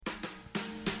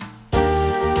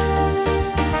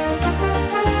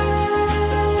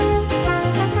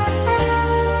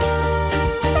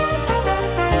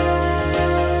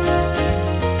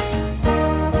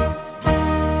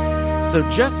So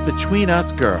Just Between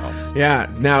Us Girls. Yeah.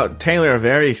 Now, Taylor, a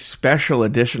very special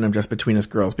edition of Just Between Us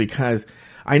Girls, because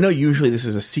I know usually this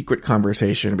is a secret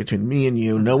conversation between me and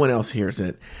you. No one else hears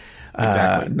it.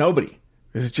 Exactly. Nobody.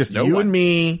 This is just you and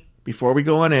me before we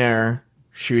go on air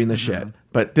shooting the shit.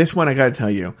 But this one, I got to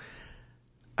tell you,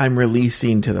 I'm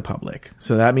releasing to the public.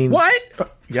 So that means... What?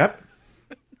 Yep.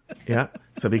 Yeah.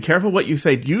 So be careful what you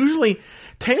say. Usually,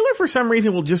 Taylor, for some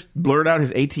reason, will just blurt out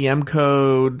his ATM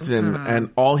codes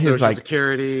and all his Social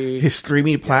Security, his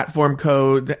streaming platform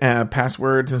codes,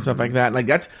 passwords and stuff like that. Like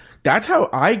that's how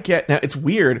I get. Now it's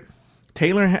weird.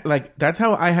 Taylor, that's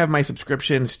how I have my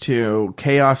subscriptions to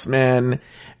Chaos Men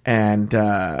and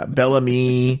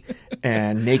Bellamy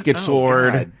and Naked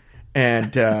Sword God.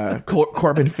 and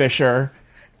Corbin Fisher.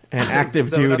 And Active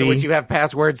so Duty. In other words, you have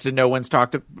passwords to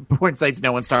porn sites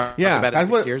no one's talked about in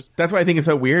 6 years. That's why I think it's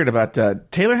so weird about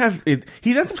Taylor.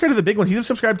 He's not subscribed to the big ones. He's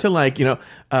subscribed to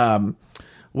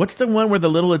what's the one where the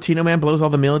little Latino man blows all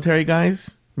the military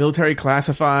guys? Military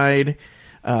Classified.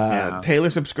 Taylor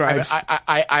subscribes.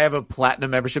 I have a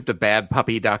platinum membership to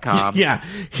badpuppy.com. Yeah.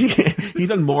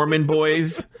 He's on Mormon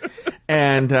Boys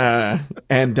and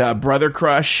Brother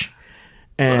Crush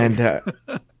and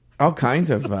all kinds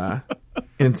of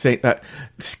insane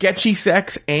sketchy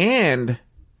sex and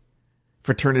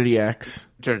Fraternity X.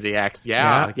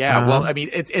 Yeah. Uh-huh. Well, I mean,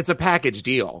 it's a package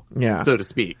deal, so to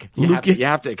speak. You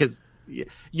have to, because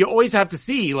you always have to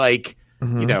see, like,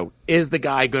 is the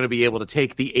guy going to be able to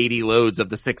take the 80 loads of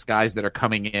the 6 guys that are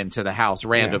coming into the house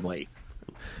randomly?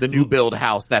 Yeah. The new build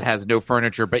house that has no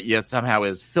furniture, but yet somehow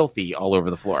is filthy all over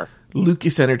the floor.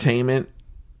 Lucas Entertainment.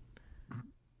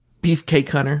 Beefcake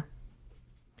Hunter.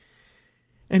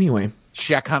 Anyway.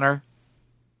 Check Hunter.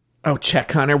 Oh,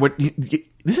 Check Hunter.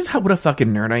 This is what a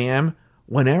fucking nerd I am.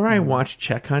 Whenever I watch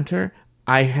Check Hunter,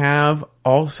 I have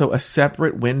also a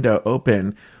separate window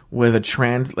open with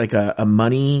a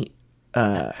money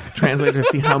translator to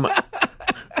see how much.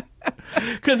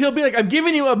 Because he'll be like, I'm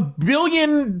giving you 1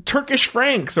 billion Turkish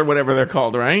francs or whatever they're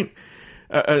called, right?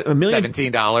 A million.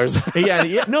 $17.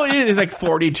 Yeah. No, it is like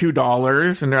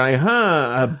 $42. And they're like,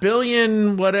 1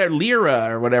 billion, whatever, lira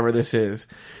or whatever this is.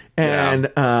 And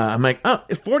I'm like, oh,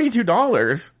 it's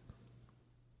 $42.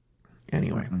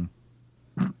 Anyway.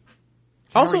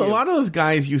 Also, a lot of those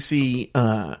guys you see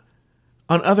on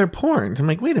other porns. I'm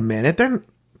like, wait a minute, that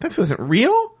wasn't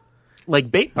real?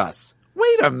 Like Bait Bus.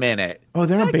 Wait a minute. Oh,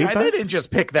 they're on Bait Bus? They didn't just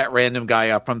pick that random guy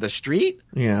up from the street.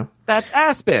 Yeah. That's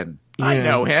Aspen. Yeah. I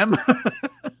know him.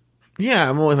 Yeah,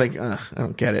 I'm always like, I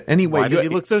don't get it. Anyway. Why does he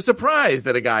look so surprised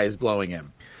that a guy is blowing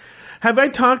him? Have I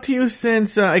talked to you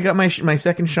since I got my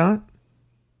second shot?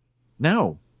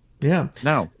 No. Yeah.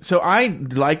 No. So I,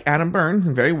 like Adam Burns,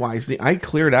 and very wisely, I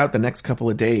cleared out the next couple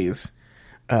of days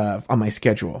on my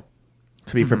schedule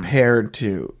to be prepared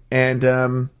to.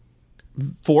 And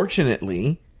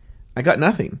fortunately, I got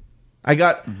nothing. I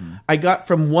got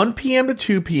from 1 p.m. to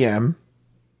 2 p.m.,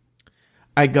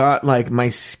 I got, like, my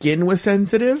skin was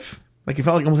sensitive. Like, it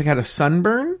felt like almost like I had a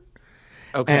sunburn.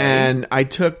 Okay. And I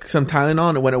took some Tylenol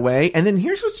and it went away. And then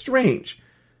here's what's strange.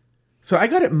 So I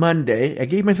got it Monday. I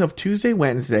gave myself Tuesday,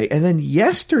 Wednesday. And then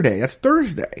yesterday, that's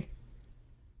Thursday,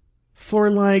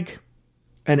 for like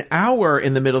an hour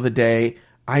in the middle of the day,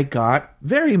 I got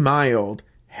very mild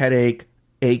headache,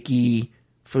 achy,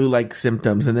 flu-like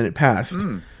symptoms. And then it passed.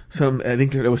 So I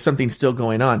think there was something still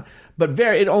going on. But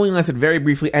it only lasted very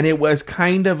briefly. And it was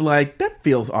kind of like, that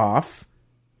feels off,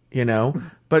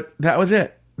 But that was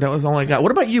it. That was all I got.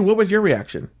 What about you? What was your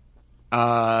reaction?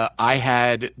 I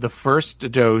had the first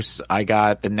dose I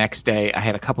got the next day. I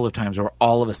had a couple of times where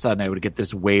all of a sudden I would get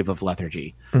this wave of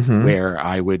lethargy where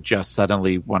I would just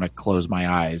suddenly want to close my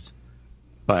eyes.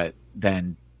 But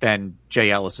then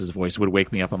Jay Ellis's voice would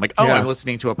wake me up. I'm like, I'm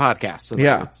listening to a podcast. So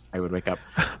I would wake up.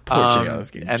 Poor Jay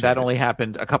Ellis. And that only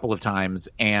happened a couple of times.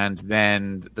 And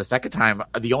then the second time,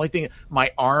 the only thing,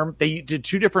 my arm, they did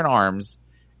 2 different arms.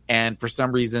 And for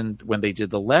some reason, when they did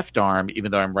the left arm,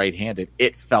 even though I'm right-handed,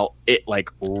 it like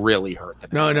really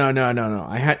hurt. No.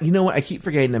 I had, what? I keep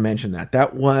forgetting to mention that.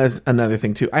 That was another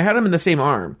thing too. I had them in the same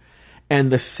arm,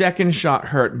 and the second shot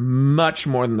hurt much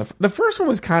more than the first one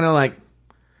was kind of like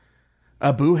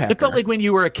a boo hacker. It felt like when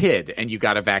you were a kid and you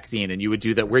got a vaccine and you would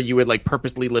do that, where you would like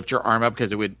purposely lift your arm up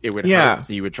because it would hurt,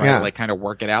 so you would try to like kind of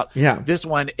work it out. Yeah. This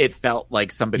one, it felt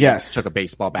like somebody took a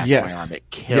baseball bat to my arm. It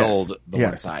killed the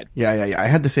one side. Yeah. I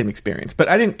had the same experience, but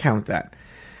I didn't count that.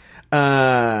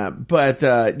 But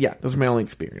those are my only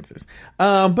experiences.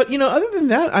 But other than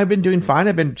that, I've been doing fine.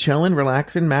 I've been chilling,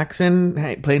 relaxing,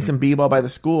 maxing, playing some b-ball by the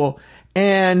school,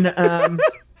 and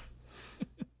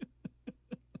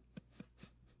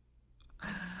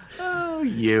Oh,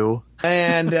 you.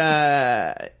 And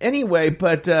anyway,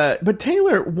 but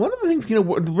Taylor, one of the things, the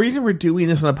reason we're doing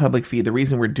this on the public feed, the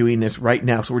reason we're doing this right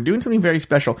now, so we're doing something very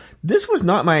special. This was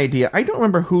not my idea. I don't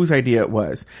remember whose idea it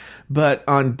was, but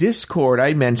on Discord,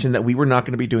 I mentioned that we were not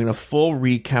going to be doing a full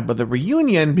recap of the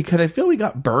reunion because I feel we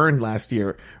got burned last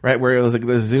year, right? Where it was like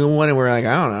the Zoom one, and we're like,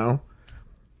 I don't know.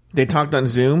 They talked on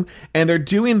Zoom, and they're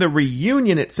doing the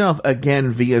reunion itself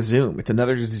again via Zoom. It's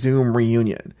another Zoom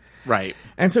reunion. Right.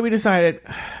 And so we decided,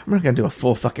 I'm not going to do a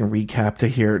full fucking recap to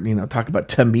hear, talk about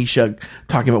Tamisha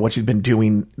talking about what she's been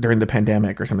doing during the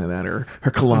pandemic or something like that, or her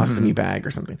colostomy bag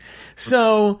or something.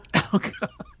 So. Oh, God.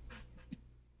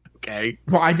 Okay.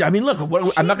 Well, I mean, look,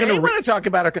 I'm not going to want to talk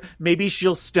about her. Maybe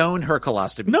she'll stone her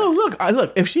colostomy. No, look,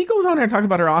 if she goes on there and talks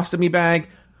about her ostomy bag,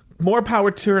 more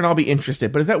power to her and I'll be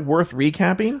interested. But is that worth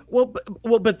recapping? Well,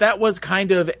 but that was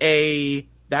kind of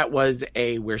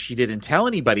where she didn't tell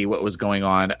anybody what was going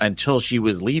on until she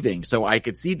was leaving. So I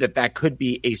could see that could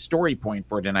be a story point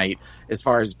for tonight as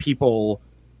far as people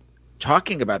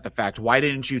talking about the fact, why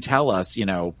didn't you tell us,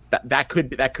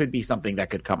 that could be something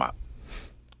that could come up.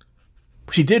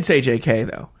 She did say JK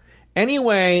though.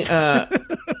 Anyway,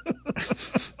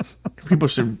 people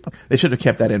should have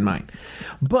kept that in mind.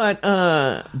 But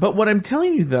what I'm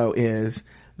telling you though is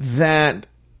that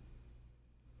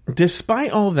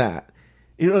despite all that,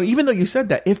 even though you said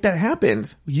that, if that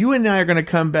happens, you and I are going to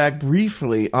come back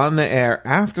briefly on the air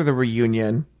after the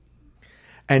reunion,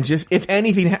 and just, if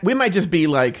anything, we might just be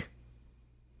like,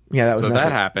 yeah, that was nothing.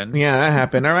 That happened. Yeah, that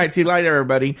happened. All right, see you later,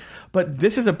 everybody. But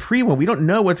this is a pre-one. We don't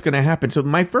know what's going to happen. So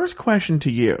my first question to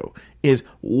you is,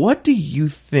 what do you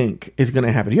think is going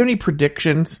to happen? Do you have any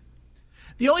predictions?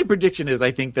 The only prediction is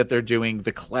I think that they're doing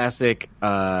the classic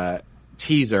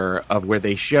teaser of where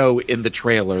they show in the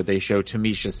trailer, they show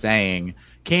Tamisha saying,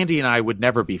 Candy and I would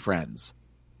never be friends.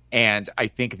 And I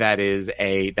think that is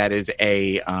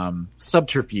a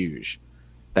subterfuge.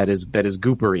 That is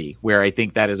goopery, where I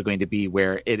think that is going to be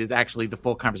where it is actually the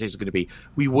full conversation is going to be.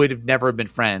 We would have never been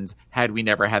friends had we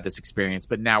never had this experience,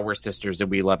 but now we're sisters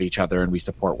and we love each other and we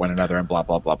support one another and blah,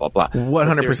 blah, blah, blah, blah.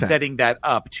 100%. They're setting that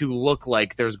up to look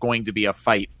like there's going to be a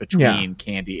fight between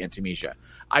Candy and Tamisha.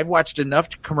 I've watched enough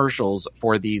commercials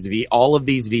for all of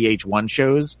these VH1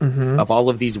 shows of all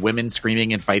of these women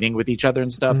screaming and fighting with each other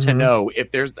and stuff to know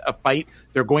if there's a fight,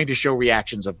 they're going to show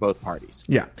reactions of both parties.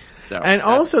 Yeah. So and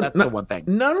also, that's the one thing.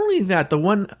 Not only that, the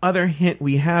one other hint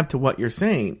we have to what you're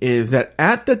saying is that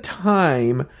at the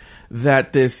time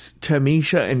that this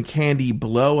Tamisha and Candy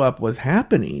blow up was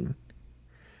happening,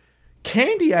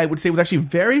 Candy, I would say, was actually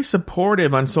very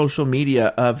supportive on social media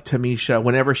of Tamisha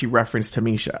whenever she referenced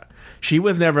Tamisha. She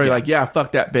was never like, yeah,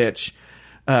 fuck that bitch.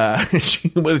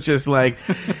 She was just like,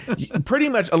 pretty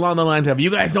much along the lines of,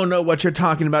 you guys don't know what you're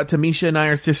talking about. Tamisha and I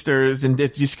are sisters, and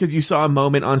just because you saw a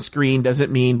moment on screen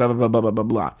doesn't mean blah, blah, blah, blah, blah, blah,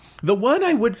 blah. The one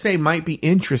I would say might be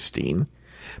interesting,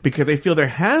 because I feel there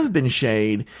has been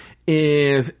shade,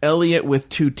 is Elliot with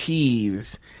 2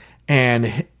 T's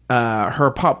and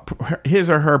his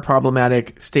or her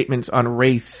problematic statements on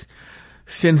race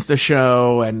since the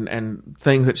show and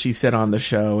things that she said on the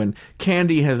show. And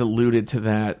Candy has alluded to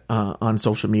that on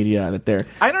social media that they're...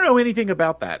 I don't know anything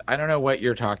about that. I don't know what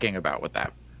you're talking about with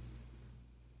that.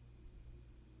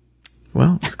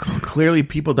 Well, clearly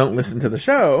people don't listen to the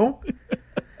show.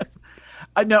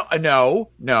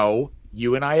 No.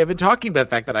 You and I have been talking about the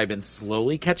fact that I've been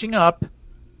slowly catching up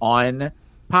on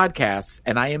podcasts,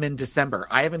 and I am in December.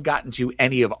 I haven't gotten to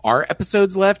any of our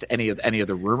episodes left, any of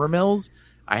the rumor mills.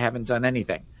 I haven't done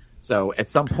anything. So at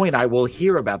some point I will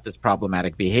hear about this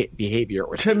problematic behavior.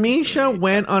 Tamisha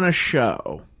went on a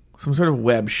show, some sort of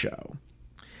web show.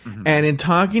 And in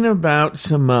talking about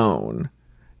Simone,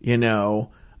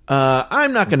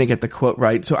 I'm not going to get the quote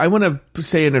right. So I want to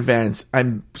say in advance,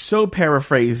 I'm so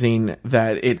paraphrasing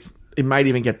that it might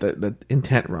even get the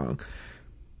intent wrong.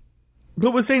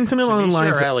 But was saying something along the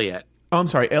lines of Elliot. Oh, I'm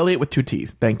sorry. Elliot with 2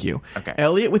 T's. Thank you. Okay.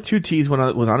 Elliot with 2 T's was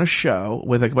on a show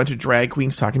with a bunch of drag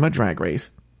queens talking about Drag Race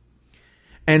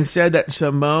and said that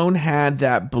Simone had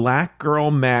that black girl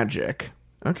magic.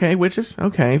 Okay, which is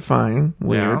okay, fine,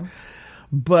 weird. Yeah.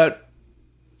 But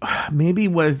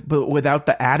but without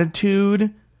the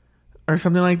attitude or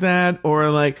something like that, or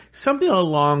like something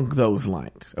along those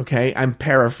lines. Okay, I'm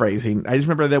paraphrasing. I just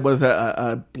remember there was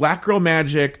a black girl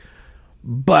magic,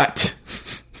 but...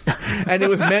 and it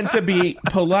was meant to be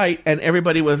polite, and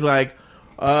everybody was like,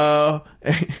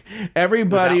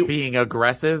 everybody... Without being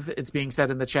aggressive, it's being said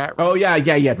in the chat room. Oh,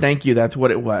 yeah, thank you, that's what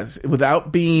it was.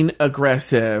 Without being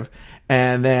aggressive,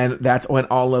 and then that's when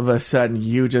all of a sudden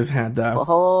you just had the... Well,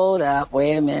 hold up,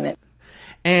 wait a minute.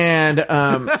 And,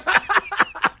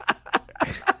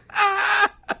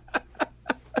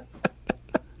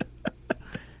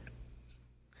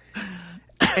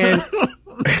 And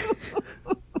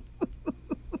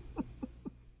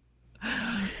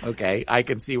okay, I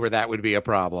can see where that would be a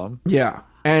problem. yeah.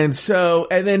 And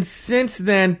then since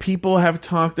then, people have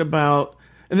talked about,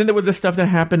 and then there was the stuff that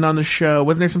happened on the show.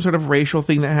 Wasn't there some sort of racial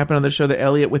thing that happened on the show that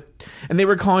and they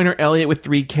were calling her Elliot with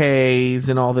 3 Ks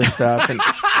and all this stuff. And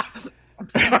I'm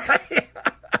sorry.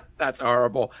 That's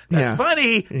horrible. That's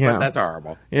funny, but that's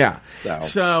horrible. Yeah.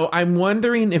 So I'm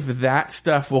wondering if that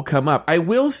stuff will come up. I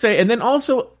will say, and then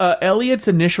also, Elliot's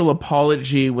initial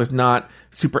apology was not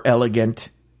super elegant,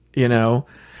 you know?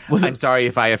 I'm sorry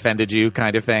if I offended you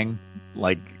kind of thing.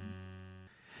 Like,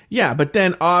 yeah, but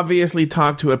then obviously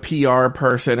talked to a PR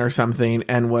person or something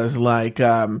and was like,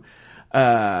 and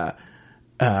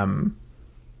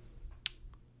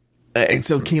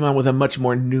so came on with a much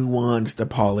more nuanced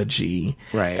apology,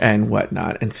 right, and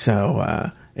whatnot, and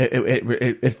so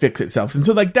it fixed itself, and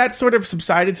so like that sort of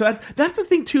subsided. So that's the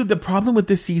thing too. The problem with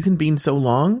this season being so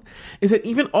long is that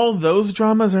even all those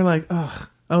dramas are like,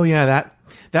 oh yeah,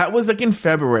 that was like in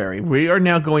February. We are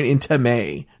now going into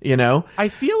May, you know? I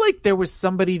feel like there was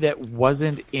somebody that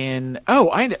wasn't in...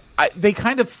 they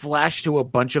kind of flash to a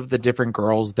bunch of the different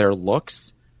girls, their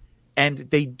looks, and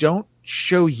they don't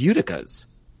show Utica's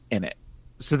in it.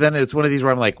 So then it's one of these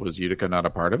where I'm like, was Utica not a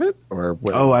part of it? Or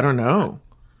I don't know.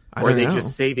 Or are they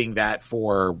just saving that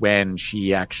for when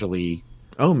she actually...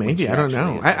 Oh, maybe. I don't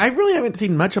know. I really haven't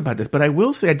seen much about this, but I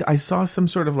will say I saw some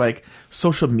sort of like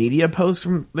social media post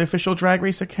from the official Drag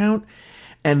Race account,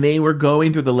 and they were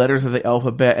going through the letters of the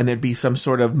alphabet, and there'd be some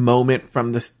sort of moment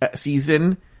from the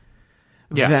season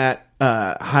that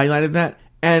highlighted that.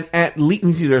 And at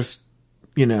least, there's,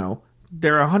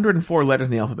 there are 104 letters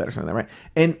in the alphabet or something, right?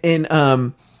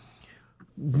 And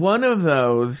one of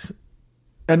those,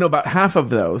 I know about half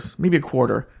of those, maybe a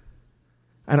quarter.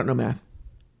 I don't know math.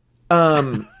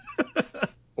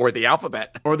 Or the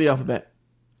alphabet.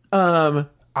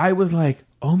 I was like,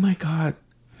 oh my God,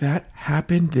 that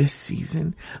happened this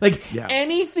season. Like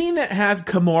anything that had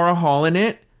Kimora Hall in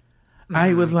it,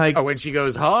 I was like, when she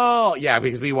goes, oh yeah,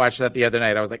 because we watched that the other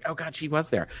night. I was like, oh God, she was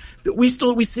there. We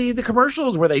see the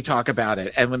commercials where they talk about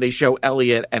it. And when they show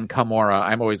Elliot and Kimora,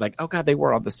 I'm always like, oh God, they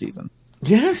were on the season.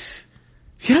 Yes,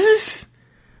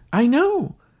 I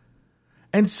know.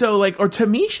 And so, like, or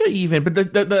Tamisha even, but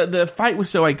the fight was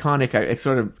so iconic, it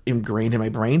sort of ingrained in my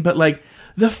brain. But, like,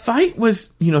 the fight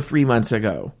was, 3 months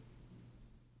ago.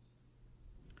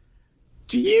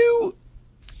 Do you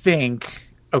think...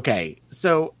 Okay,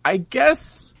 so I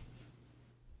guess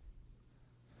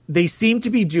they seem to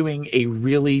be doing a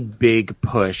really big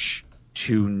push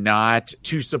to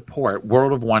support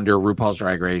World of Wonder, RuPaul's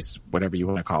Drag Race, whatever you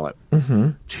want to call it,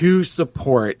 to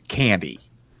support Candy.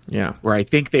 Yeah. Where I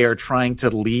think they are trying to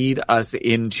lead us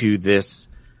into this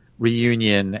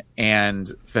reunion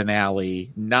and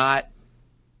finale, not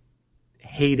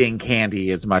hating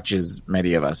Candy as much as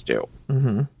many of us do.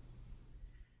 Mm-hmm.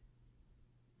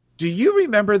 Do you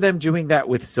remember them doing that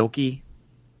with Silky?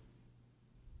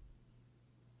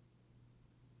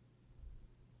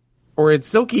 Or had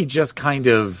Silky just kind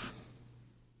of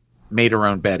made her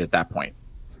own bed at that point?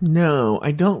 No,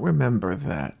 I don't remember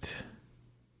that.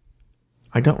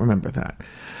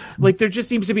 Like, there just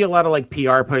seems to be a lot of, like,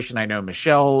 PR push, and I know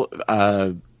Michelle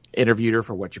interviewed her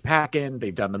for What You Packin'.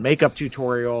 They've done the makeup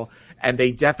tutorial, and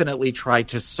they definitely tried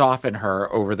to soften her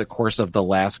over the course of the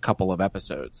last couple of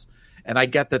episodes. And I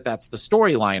get that that's the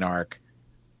storyline arc.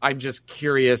 I'm just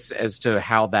curious as to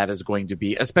how that is going to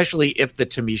be, especially if the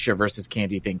Tamisha versus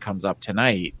Candy thing comes up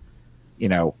tonight.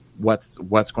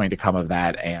 What's going to come of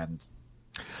that, and...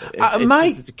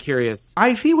 It's curious.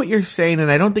 I see what you're saying, and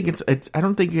I don't think it's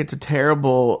a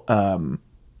terrible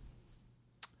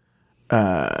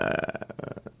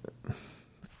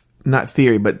not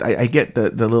theory, but I get the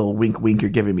little wink you're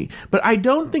giving me. But I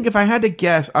don't think, if I had to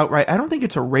guess outright, I don't think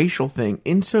it's a racial thing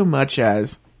in so much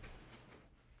as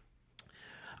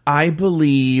I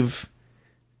believe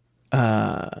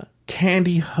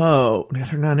Candy Ho,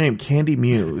 that's her name, Candy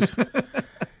Muse.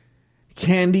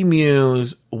 Candy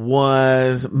Muse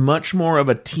was much more of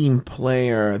a team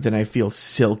player than I feel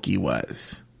Silky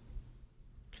was.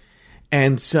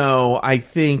 And so I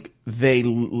think they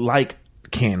like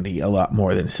Candy a lot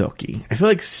more than Silky. I feel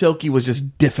like Silky was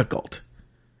just difficult.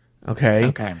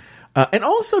 Okay? And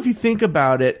also, if you think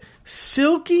about it,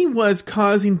 Silky was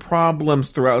causing problems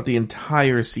throughout the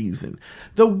entire season.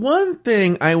 The one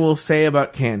thing I will say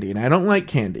about Candy, and I don't like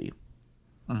Candy,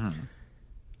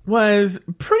 was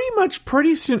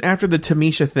pretty soon after the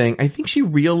Tamisha thing, I think she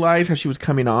realized how she was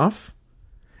coming off.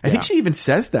 I think she even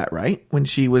says that, right? When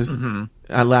she was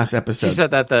last episode. She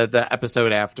said that the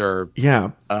episode after,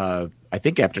 I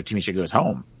think after Tamisha goes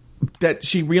home. that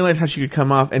she realized how she could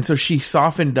come off, and so she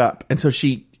softened up, and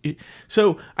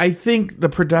so I think the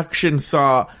production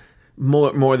saw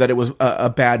more that it was a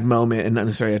bad moment and not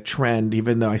necessarily a trend,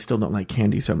 even though I still don't like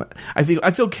Candy so much. I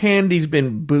feel Candy's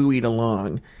been buoyed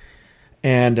along,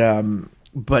 and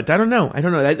but I don't know.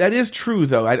 That is true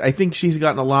though. I think she's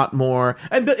gotten a lot more,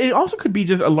 but it also could be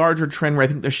just a larger trend where I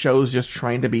think the show's just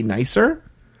trying to be nicer.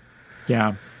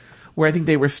 Yeah. Where I think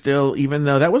they were still, even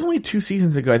though that was only 2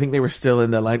 seasons ago, I think they were still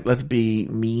in the like, let's be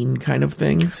mean kind of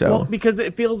thing. So, well, because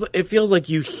it feels like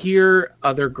you hear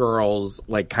other girls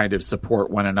like kind of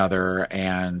support one another,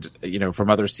 and from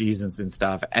other seasons and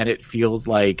stuff, and it feels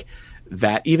like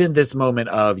that even this moment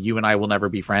of you and I will never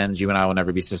be friends, you and I will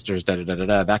never be sisters, da da da da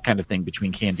da, that kind of thing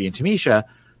between Candy and Tamisha.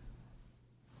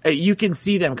 You can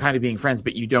see them kind of being friends,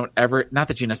 but you don't ever, not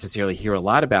that you necessarily hear a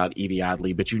lot about Evie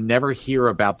Oddly, but you never hear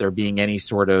about there being any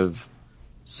sort of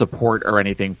support or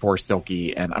anything for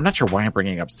Silky. And I'm not sure why I'm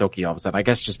bringing up Silky all of a sudden. I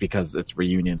guess just because it's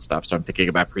reunion stuff. So I'm thinking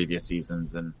about previous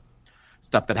seasons and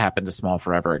stuff that happened to Small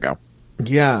forever ago.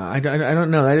 Yeah, I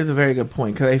don't know. That is a very good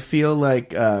point. Because I feel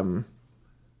like, I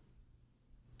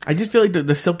just feel like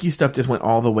the Silky stuff just went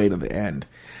all the way to the end.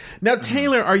 Now,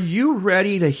 Taylor, are you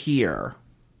ready to hear...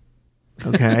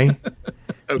 Okay.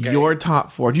 Your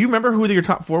top 4. Do you remember who your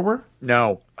top 4 were?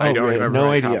 No, I don't remember no who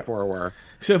my idea. top 4 were.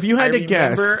 So if you had to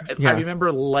guess, I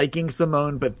remember liking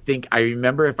Simone, but if I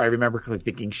remember correctly,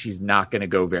 thinking she's not going to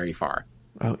go very far.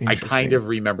 Oh, I kind of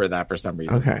remember that for some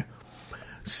reason. Okay.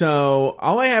 So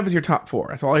all I have is your top 4.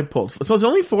 That's all I pulled. So it's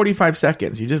only 45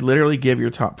 seconds. You just literally give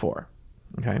your top 4.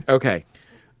 Okay. Okay.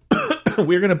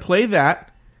 We're going to play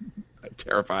that. I'm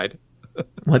terrified.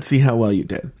 Let's see how well you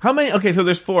did. How many? Okay, so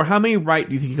there's 4. How many right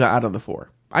do you think you got out of the 4?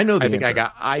 I know the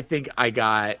answer. I think I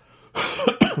got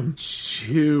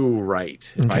 2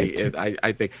 right. Okay,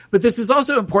 I think, but this is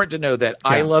also important to know that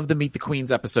I love the Meet the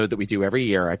Queens episode that we do every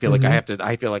year. I feel like I have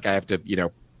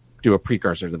to, do a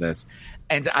precursor to this,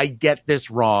 and I get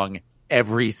this wrong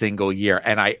every single year,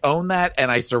 and I own that, and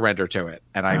I surrender to it,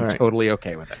 and I'm totally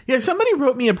okay with it. Yeah, somebody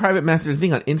wrote me a private message, I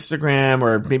think on Instagram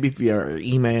or maybe via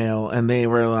email, and they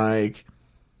were like,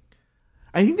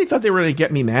 I think they thought they were going to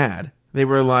get me mad. They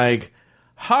were like,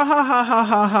 ha ha ha ha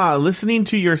ha ha, listening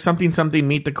to your something something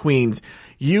Meet the Queens,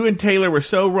 you and Taylor were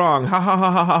so wrong, ha ha ha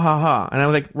ha ha ha ha. And I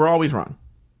was like, we're always wrong.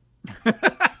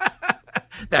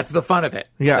 That's the fun of it.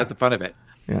 Yeah. That's the fun of it.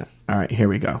 Yeah. All right, here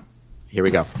we go.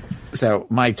 So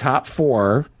my top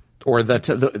 4, or okay,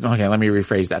 let me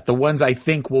rephrase that. The ones I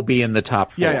think will be in the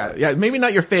top 4. Yeah. Maybe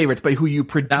not your favorites, but who you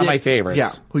predict. Not my favorites.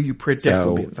 Yeah, who you predict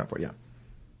will be in the top 4, yeah.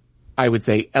 I would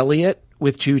say Elliot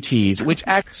with 2 T's, which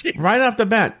actually... Right off the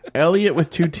bat, Elliot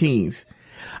with 2 T's.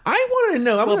 I want to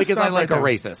know... because I like a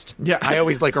racist. Yeah. I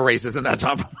always like a racist in that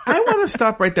top 4. I want to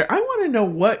stop right there. I want to know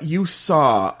what you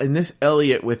saw in this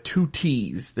Elliot with 2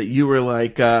 T's that you were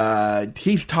like,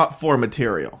 he's top 4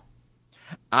 material.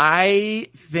 I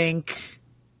think...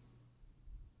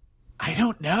 I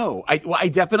don't know. I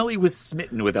definitely was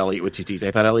smitten with Elliot with 2 T's. I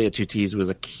thought Elliot 2 T's was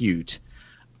a cute...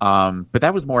 but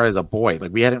that was more as a boy.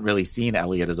 Like, we hadn't really seen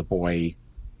Elliot as a boy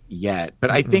yet.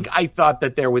 But I think I thought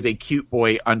that there was a cute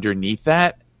boy underneath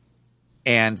that.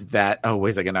 And that, oh,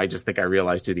 wait a second. I just think I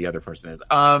realized who the other person is.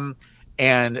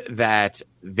 And that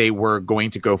they were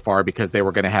going to go far because they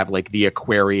were going to have like the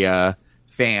Aquaria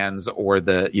fans, or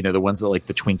the, the ones that like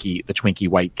the Twinkie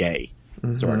white gay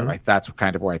sort of. That's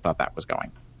kind of where I thought that was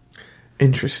going.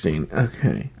 Interesting.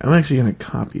 Okay. I'm actually going to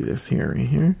copy this here, right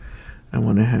here. I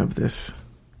want to have this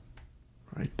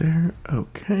right there.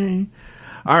 Okay.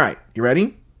 All right. You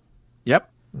ready? Yep.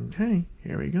 Okay.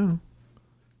 Here we go.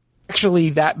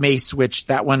 Actually, that may switch.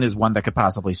 That one is one that could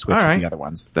possibly switch with the other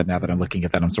ones. Now that I'm looking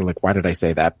at that, I'm sort of like, why did I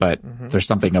say that? But there's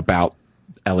something about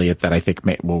Elliot that I think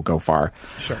will go far.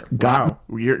 Sure. Wow.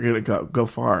 You're going to go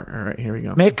far. All right. Here we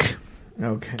go. Mick.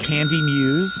 Okay. Candy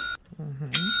Muse.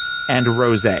 And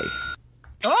Rose.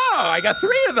 Oh, I got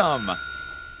 3 of them.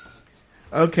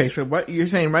 Okay, so what you're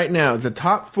saying right now, the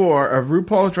top 4 of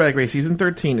RuPaul's Drag Race Season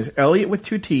 13 is Elliot with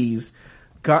 2 T's,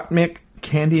 Gottmik,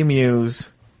 Candy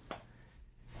Muse,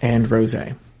 and Rose.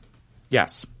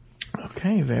 Yes.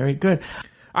 Okay, very good.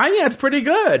 I think that's pretty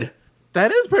good.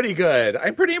 That is pretty good.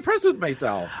 I'm pretty impressed with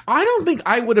myself. I don't think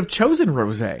I would have chosen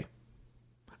Rose.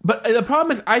 But the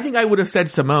problem is, I think I would have said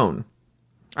Simone.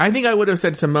 I think I would have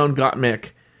said Simone,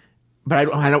 Gottmik,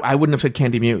 but I wouldn't have said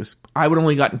Candy Muse. I would have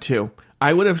only gotten 2.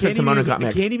 I would have said Simone and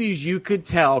Gottmik. Candy Muse, you could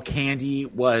tell Candy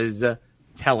was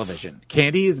television.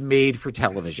 Candy is made for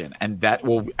television. And that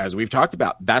will, as we've talked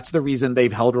about, that's the reason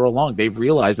they've held her along. They've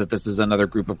realized that this is another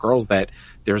group of girls that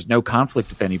there's no conflict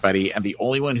with anybody. And the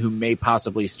only one who may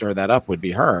possibly stir that up would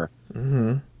be her.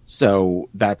 Mm-hmm. So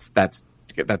that's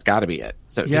That's got to be it.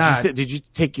 So Yeah. did you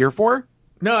take year 4?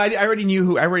 No, I already knew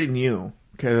who. I already knew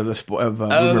because of the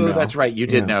Oh, rumor mill. that's right. You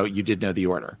did know. You did know the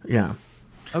order. Yeah.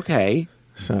 Okay.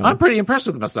 So I'm pretty impressed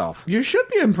with myself. you should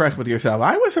be impressed with yourself.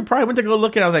 I was surprised. I went to go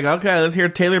look at it. I was like, okay, let's hear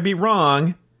Taylor be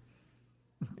wrong.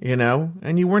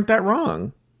 And you weren't that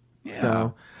wrong. Yeah.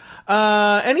 So,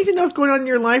 anything else going on in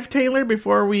your life, Taylor?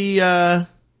 Before we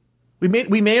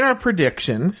made our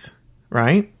predictions,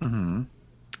 right? Mm-hmm.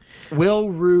 Will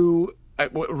Rue?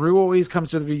 Rue always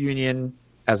comes to the reunion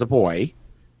as a boy.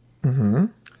 Mm-hmm.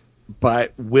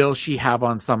 But will she have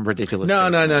on some ridiculous?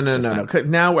 No. face mask? 'Cause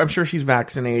now I'm sure she's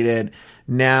vaccinated.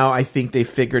 Now I think they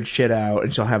figured shit out,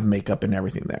 and she'll have makeup and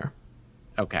everything there.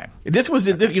 Okay. This was,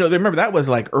 remember that was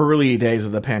like early days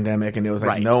of the pandemic, and it was like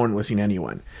Right. no one was seeing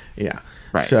anyone. Yeah.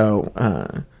 Right. So,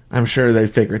 I'm sure they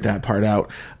figured that part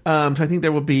out. So I think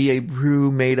there will be a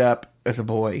Rue made up as a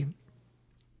boy.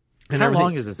 And How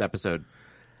long is this episode?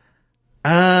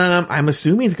 I'm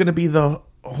assuming it's going to be the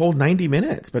whole 90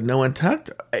 minutes, but no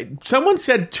Untucked. Someone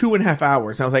said 2.5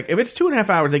 hours. And I was like, if it's 2.5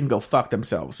 hours, they can go fuck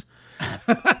themselves.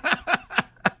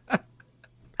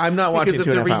 I'm not watching Because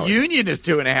 2.5 if the hours. reunion is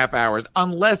 2.5 hours,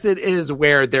 unless it is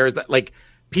where there's like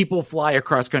people fly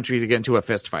across country to get into a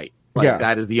fist fight. Like Yeah.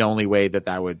 that is the only way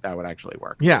that would actually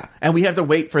work. Yeah, and we have to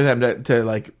wait for them to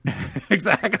like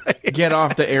Exactly. get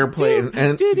off the airplane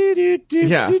and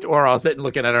Yeah. Or all sitting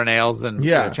looking at our nails and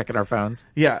checking our phones.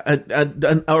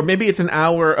 yeah, or maybe it's an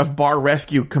hour of bar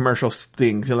rescue commercial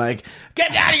things. You're like, get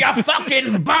out of your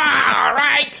fucking bar,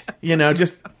 right?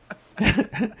 Just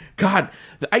God,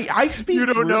 I speak. You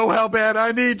don't know how bad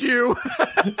I need you.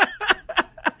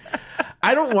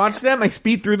 I don't watch them. I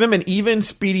speed through them, and even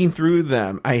speeding through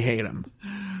them, I hate them.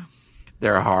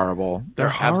 They're horrible. They're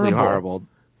absolutely horrible.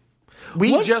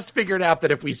 We What? just figured out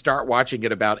that if we start watching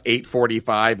it about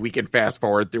 8:45, we can fast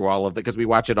forward through all of it because we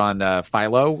watch it on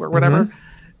Philo or whatever.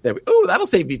 Mm-hmm. That'll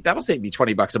save me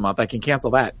 $20 a month. I can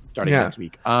cancel that starting next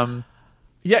week.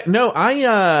 Yeah, no,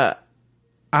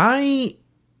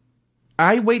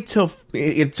 I wait till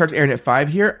it starts airing at 5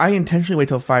 here. I intentionally wait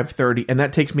till 5:30, and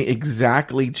that takes me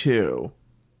exactly to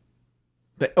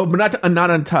but not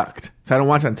Untucked. So I don't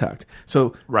watch Untucked.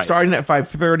 So starting at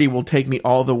 5:30 will take me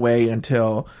all the way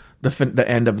until the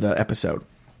end of the episode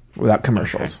without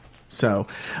commercials.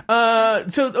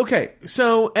 Okay.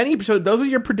 So those are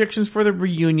your predictions for the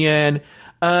reunion.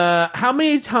 How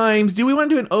many times do we want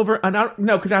to do an over?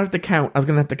 No, because I have to count. I was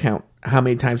going to have to count how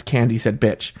many times Candy said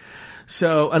bitch.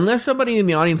 So unless somebody in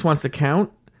the audience wants to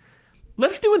count,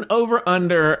 let's do an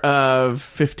over-under of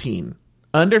 15.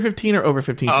 Under 15 or over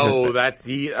 15? Oh, that's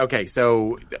okay.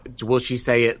 So will she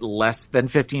say it less than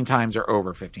 15 times or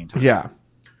over 15 times? Yeah.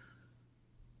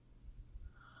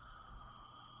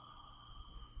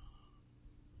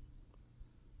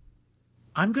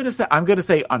 I'm gonna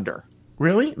say under.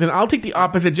 Really? Then I'll take the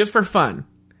opposite just for fun.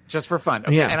 Just for fun.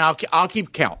 Okay. Yeah. And I'll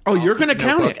keep count. Oh, you're going to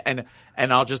count it.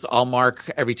 And I'll mark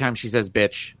every time she says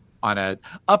bitch on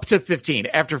up to 15.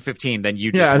 After 15, then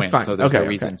you just win. Fine. So there's no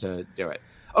reason to do it.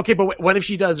 Okay, but what if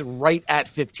she does right at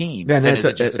 15? Then is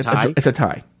it just a tie? It's a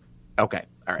tie. Okay.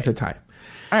 All right. It's a tie.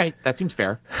 All right. That seems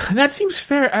fair. That seems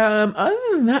fair. Other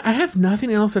than that, I have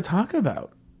nothing else to talk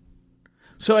about.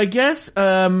 So I guess,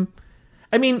 the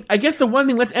one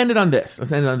thing, let's end it on this.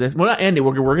 Well, not end it.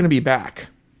 We're going to be back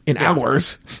in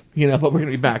hours, but we're going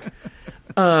to be back.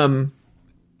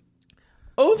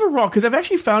 Overall, because I've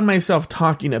actually found myself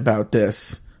talking about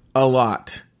this a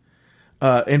lot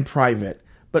in private,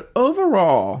 but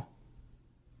overall,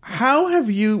 what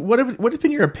has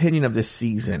been your opinion of this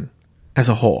season as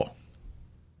a whole?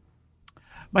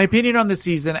 My opinion on the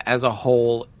season as a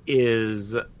whole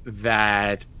is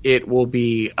that it will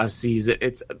be a season.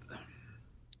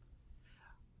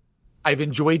 I've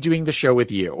enjoyed doing the show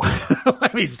with you.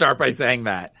 Let me start by saying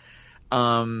that.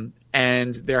 And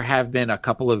there have been a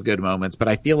couple of good moments, but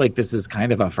I feel like this is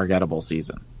kind of a forgettable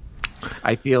season.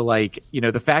 I feel like,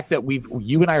 the fact that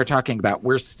you and I are talking about,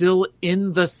 we're still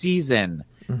in the season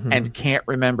and can't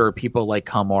remember people like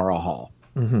Kamora Hall.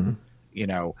 Mm-hmm.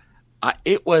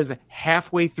 It was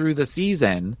halfway through the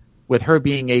season with her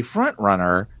being a front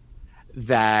runner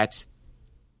that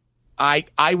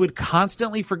I would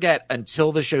constantly forget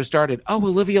until the show started. Oh,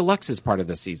 Olivia Lux is part of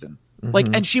the season.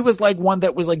 Mm-hmm. And she was one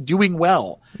that was doing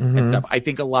well and stuff. I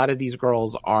think a lot of these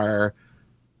girls are,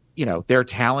 they're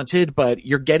talented, but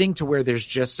you're getting to where there's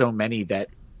just so many that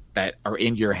are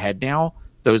in your head now.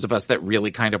 Those of us that really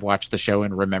kind of watch the show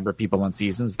and remember people on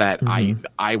seasons that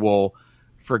I will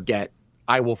forget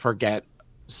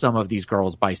some of these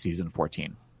girls by season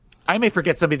 14. I may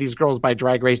forget some of these girls by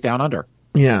Drag Race Down Under.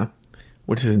 Yeah.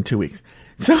 Which is in 2 weeks.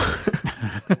 So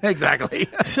exactly.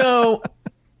 So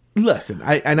listen,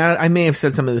 I may have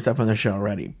said some of this stuff on the show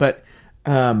already, but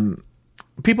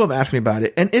people have asked me about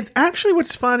it, and it's actually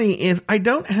what's funny is I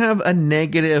don't have a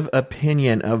negative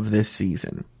opinion of this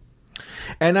season.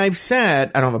 And I've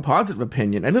said I don't have a positive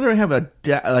opinion. I literally have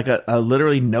a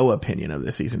literally no opinion of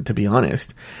this season, to be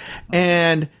honest.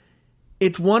 And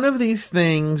it's one of these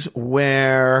things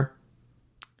where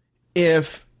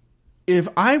if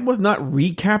I was not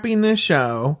recapping this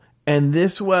show and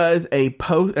this was a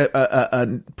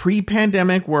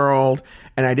pre-pandemic world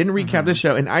and I didn't recap the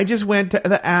show and I just went to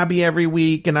the Abbey every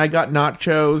week and I got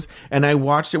nachos and I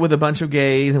watched it with a bunch of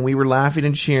gays and we were laughing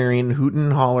and cheering, hooting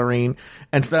and hollering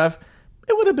and stuff,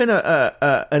 it would have been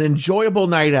an enjoyable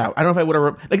night out. I don't know if I would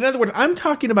have... Like, in other words, I'm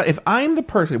talking about if I'm the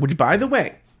person... Which, by the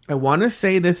way, I want to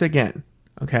say this again,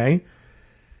 okay?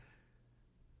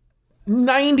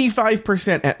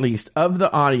 95% at least of the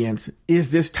audience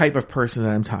is this type of person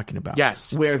that I'm talking about.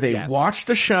 Yes. Where they watch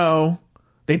the show,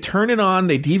 they turn it on,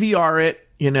 they DVR it,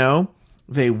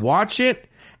 they watch it,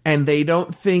 and they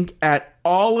don't think at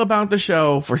all about the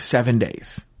show for 7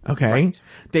 days. Okay. Right.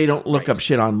 They don't look up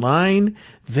shit online.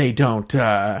 They don't,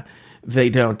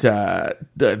 maybe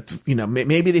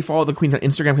they follow the queens on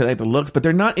Instagram because they like the looks, but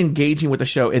they're not engaging with the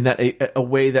show in that a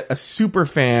way that a super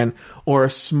fan or a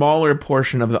smaller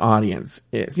portion of the audience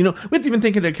is. We have to even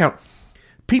take into account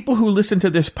people who listen to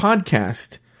this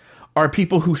podcast are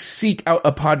people who seek out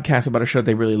a podcast about a show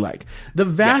they really like. The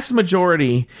vast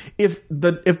majority, if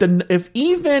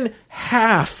even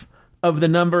half of the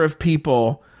number of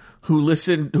people who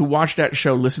watch that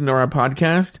show, listen to our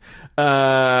podcast,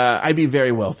 I'd be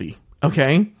very wealthy.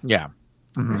 Okay. Yeah.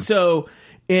 Mm-hmm. So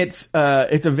it's a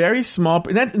very small,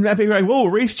 that be like, whoa,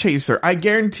 Race Chaser. I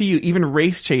guarantee you, even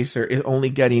Race Chaser is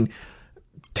only getting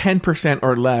 10%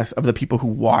 or less of the people who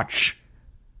watch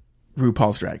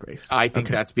RuPaul's Drag Race. I think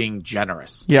that's being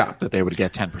generous. Yeah. That they would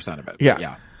get 10% of it. Yeah.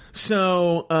 Yeah.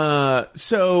 So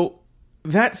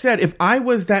that said, if I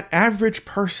was that average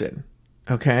person,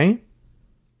 okay,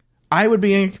 I would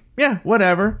be,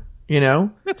 whatever,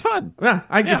 It's fun. Yeah,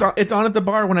 it's on at the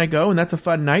bar when I go, and that's a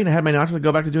fun night. And I had my nachos to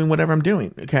go back to doing whatever I'm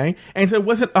doing, okay? And so it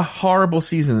wasn't a horrible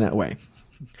season that way.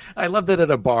 I love that at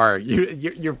a bar,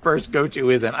 your first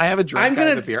go-to isn't, I have a drink out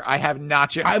of the beer, I have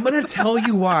nachos. I'm going to tell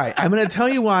you why.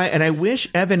 And I wish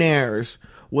Evan Ayers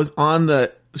was on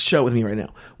the show with me right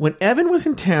now. When Evan was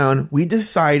in town, we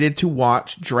decided to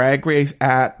watch Drag Race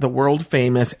at the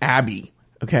world-famous Abbey,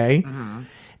 okay? Mm-hmm.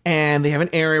 And they have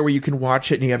an area where you can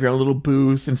watch it and you have your own little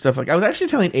booth and stuff like that. I was actually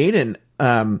telling Aiden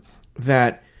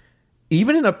that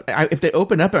even if they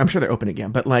open up, I'm sure they're open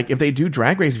again, but like if they do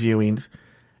Drag Race viewings,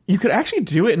 you could actually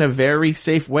do it in a very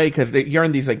safe way because you're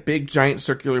in these like big giant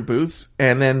circular booths,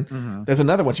 and then there's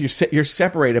another one. So you're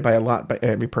separated by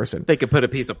every person. They could put a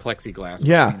piece of plexiglass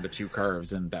between the two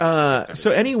curves and that.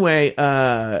 So anyway,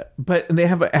 but they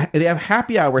have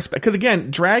happy hours because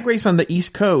again, Drag Race on the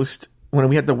East Coast. When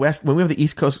we have the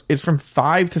East Coast, it's from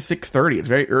 5 to 6:30. It's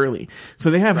very early. So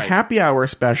they have happy hour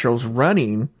specials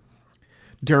running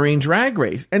during Drag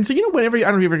Race. And so, whenever, I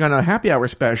don't know if you've ever gone to a happy hour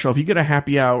special, if you get a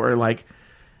happy hour, like,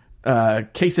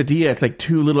 quesadilla, it's like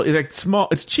it's like small,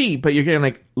 it's cheap, but you're getting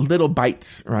like little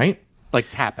bites, right? Like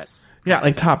tapas. Yeah,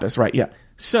 like tapas, right, yeah.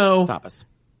 So. Tapas.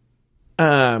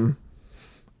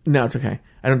 No, it's okay.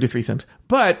 I don't do threesomes.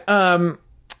 But,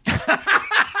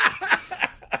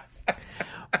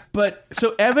 But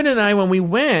so Evan and I, when we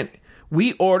went,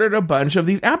 we ordered a bunch of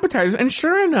these appetizers, and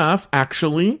sure enough,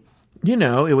 actually,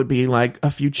 it would be like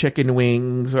a few chicken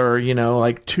wings or,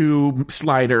 like 2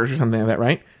 sliders or something like that,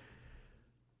 right?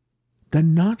 The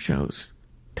nachos,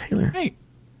 Taylor,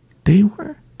 they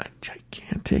were a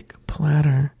gigantic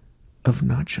platter of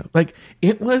nachos. Like,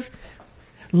 it was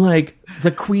like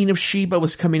the Queen of Sheba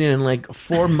was coming in like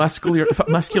 4 muscular,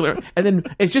 and then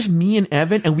it's just me and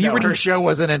Evan, and her show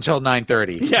wasn't until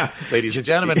 9:30. Yeah, ladies and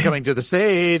gentlemen, coming to the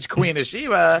stage, Queen of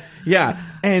Sheba. Yeah,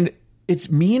 and it's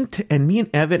me and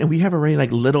Evan, and we have already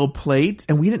like little plates,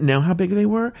 and we didn't know how big they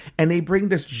were, and they bring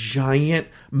this giant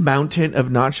mountain of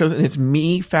nachos, and it's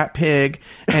me, Fat Pig,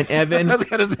 and Evan. I was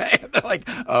gonna say, they're like,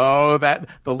 oh,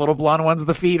 the little blonde one's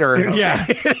the feeder. Okay. Yeah,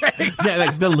 yeah,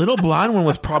 like the little blonde one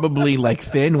was probably like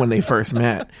thin when they first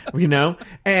met,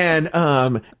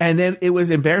 and then it was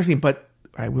embarrassing, but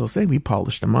I will say we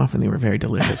polished them off, and they were very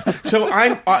delicious. So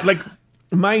I'm like.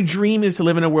 My dream is to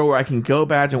live in a world where I can go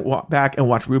back and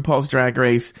watch RuPaul's Drag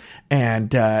Race and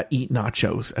eat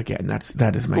nachos again.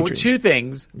 That is my dream. 2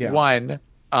 things. Yeah. One,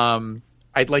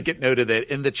 I'd like it noted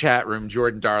that in the chat room,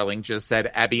 Jordan Darling just said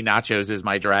Abby Nachos is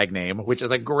my drag name, which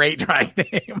is a great drag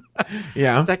name.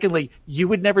 Yeah. Secondly, you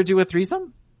would never do a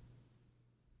threesome?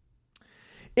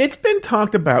 It's been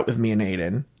talked about with me and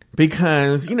Aiden.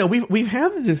 because, you know, we've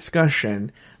had the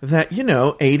discussion that, you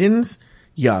know, Aiden's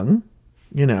young,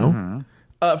 you know,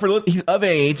 he's of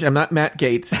age. I'm not Matt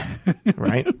Gaetz,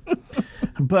 right?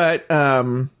 But,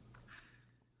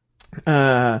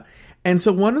 and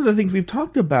so one of the things we've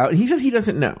talked about, he says he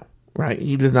doesn't know, right?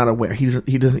 He is not aware. He's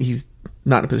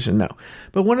not in a position to know.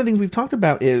 But one of the things we've talked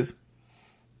about is,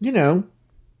 you know,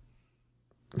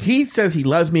 he says he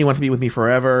loves me, wants to be with me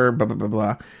forever, blah, blah, blah,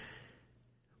 blah.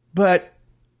 But,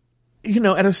 you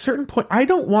know, at a certain point, I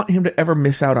don't want him to ever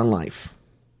miss out on life,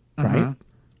 right?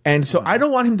 And so I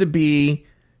don't want him to be,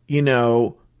 you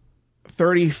know,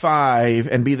 35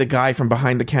 and be the guy from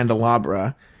behind the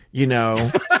candelabra, you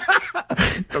know.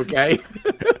 Okay.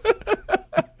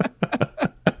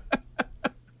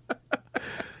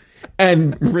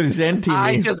 And resenting me.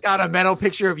 I just got a mental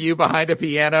picture of you behind a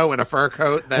piano in a fur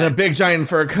coat. And a big giant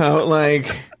fur coat, like,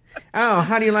 oh,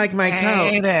 how do you like my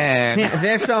coat? Then.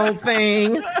 This old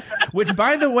thing. Which,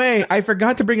 by the way, I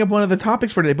forgot to bring up one of the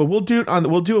topics for today, but we'll do it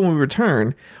when we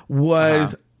return.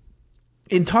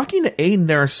 In talking to Aiden,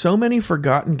 there are so many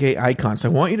forgotten gay icons. I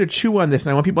want you to chew on this, and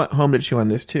I want people at home to chew on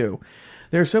this too.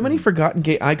 There are so many forgotten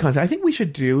gay icons. I think we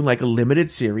should do like a limited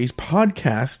series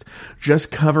podcast just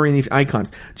covering these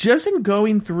icons. Just in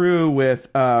going through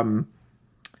with Aiden,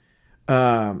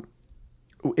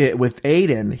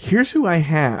 here's who I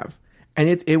have. And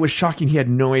it was shocking. He had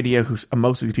no idea who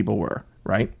most of these people were,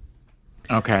 right?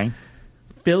 Okay.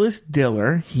 Phyllis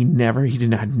Diller, he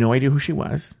had no idea who she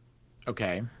was.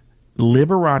 Okay.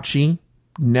 Liberace,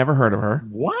 never heard of her.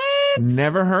 What?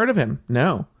 Never heard of him.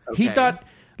 No. Okay. He thought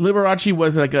Liberace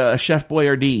was like a Chef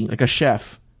Boyardee, like a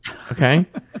chef. Okay?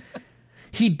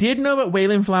 He did know about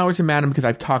Waylon Flowers and Madam because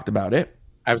I've talked about it.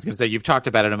 I was going to say, you've talked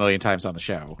about it a million times on the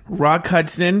show. Rock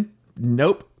Hudson,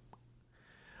 nope.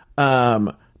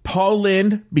 Paul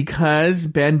Lynde, because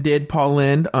Ben did Paul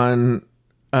Lynde on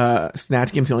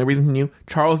Snatch Game. It's the only reason he knew.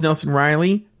 Charles Nelson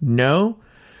Riley, no.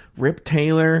 Rip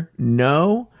Taylor,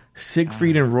 no.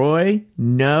 Siegfried and Roy,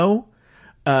 no.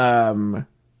 Now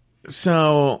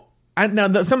some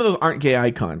of those aren't gay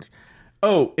icons.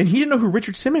 Oh, and he didn't know who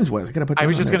Richard Simmons was. I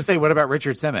was just going to say, what about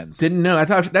Richard Simmons? Didn't know. I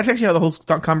thought that's actually how the whole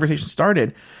conversation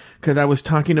started, because I was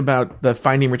talking about the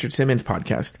Finding Richard Simmons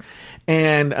podcast,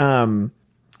 and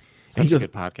Such a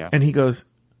good podcast. And he goes,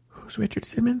 "Who's Richard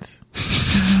Simmons?"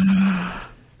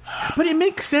 But it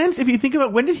makes sense if you think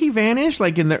about, when did he vanish?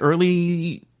 Like in the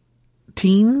early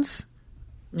teens.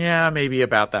 Yeah, maybe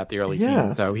about that, the early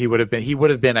teens. So he would have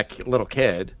been a little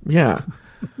kid. Yeah.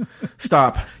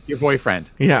 Stop. Your boyfriend.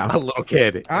 Yeah. A little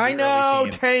kid. I know,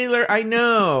 Taylor. I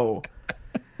know.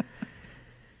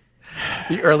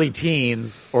 The early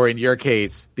teens, or in your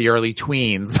case, the early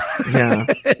tweens, yeah,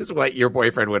 is what your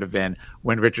boyfriend would have been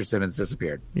when Richard Simmons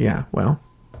disappeared. Yeah, well.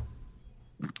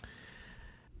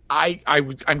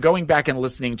 I'm going back and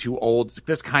listening to old.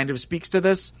 This kind of speaks to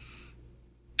this.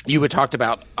 You had talked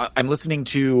about, I'm listening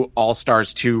to All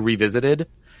Stars 2 Revisited,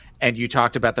 and you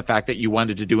talked about the fact that you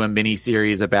wanted to do a mini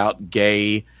series about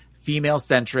gay,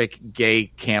 female-centric gay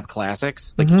camp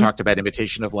classics. Like you talked about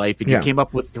Imitation of Life, and you came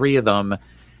up with 3 of them,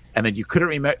 and then you couldn't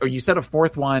remember, or you said a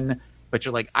 4th one, but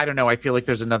you're like, I don't know, I feel like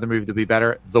there's another movie that'd be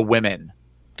better. The Women.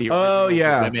 The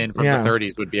Women from the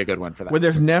 30s would be a good one for that. Where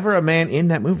there's never a man in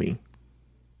that movie.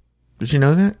 Did you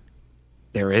know that?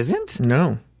 There isn't?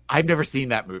 No. I've never seen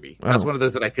that movie. That's one of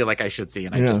those that I feel like I should see,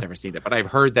 and I've just never seen it. But I've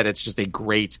heard that it's just a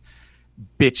great,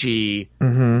 bitchy,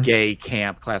 gay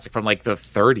camp classic from like the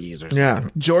 30s or something. Yeah,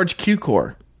 George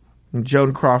Cukor,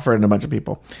 Joan Crawford, and a bunch of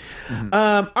people.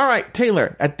 All right,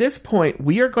 Taylor, at this point,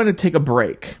 we are going to take a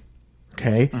break.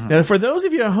 Okay? Now, for those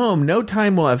of you at home, no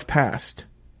time will have passed.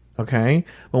 Okay?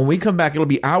 When we come back, it'll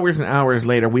be hours and hours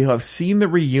later. We have seen the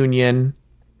reunion.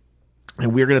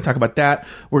 And we're going to talk about that.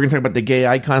 We're going to talk about the gay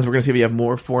icons. We're going to see if you have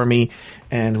more for me.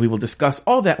 And we will discuss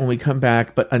all that when we come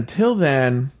back. But until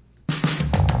then...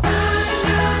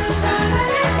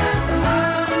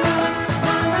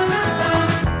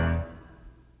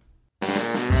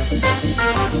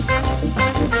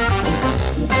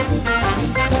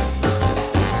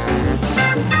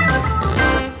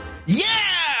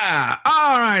 Yeah!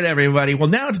 All right, everybody. Well,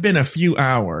 now it's been a few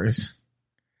hours.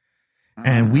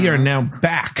 And we are now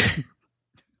back.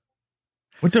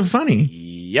 What's so funny?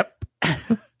 Yep.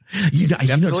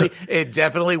 It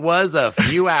definitely was a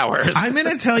few hours. I'm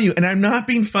going to tell you, and I'm not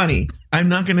being funny. I'm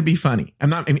not going to be funny. I'm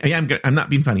not being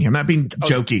funny. I'm not being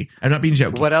jokey. I'm not being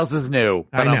jokey. What else is new?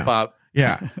 I know.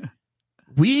 Yeah.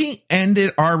 We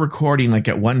ended our recording like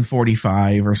at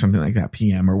 1:45 or something like that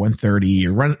PM, or 1:30,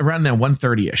 or around that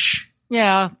 1:30ish.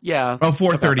 Yeah. Oh,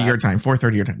 4:30 your time.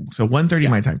 4:30 your time. So 1:30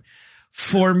 my time.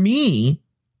 For me,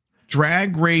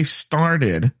 Drag Race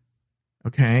started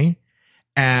okay,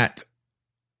 at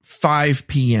 5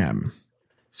 p.m.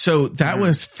 So that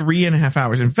was 3.5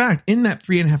 hours. In fact, in that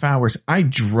 3.5 hours, I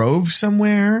drove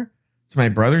somewhere to my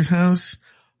brother's house,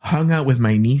 hung out with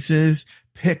my nieces,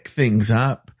 picked things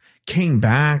up, came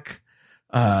back,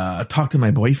 talked to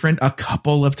my boyfriend a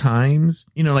couple of times,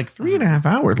 like 3.5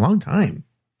 hours, long time,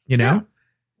 Yeah.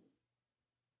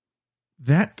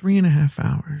 That 3.5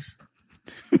 hours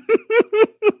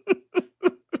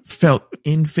felt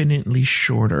infinitely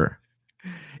shorter.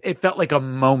 It felt like a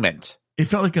moment. It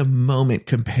felt like a moment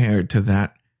compared to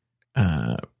that,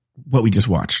 what we just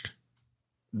watched.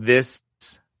 This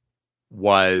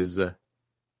was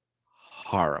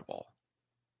horrible.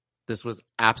 This was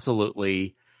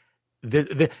absolutely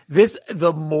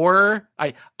the more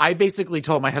I basically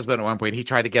told my husband at one point, he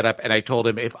tried to get up and I told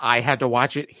him if I had to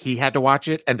watch it, he had to watch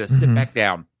it and to sit back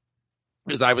down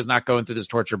because I was not going through this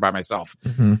torture by myself.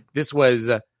 This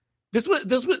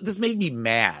made me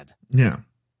mad. Yeah.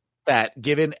 That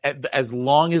given as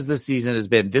long as the season has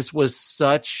been, this was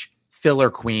such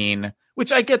filler queen,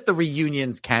 which I get the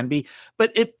reunions can be,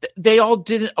 but they all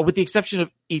didn't, with the exception of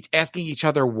each asking each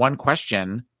other one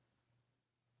question.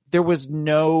 There was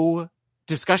no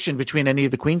discussion between any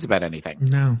of the queens about anything.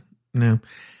 No. And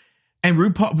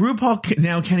RuPaul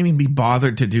now can't even be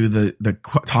bothered to do the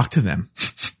talk to them.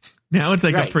 Now it's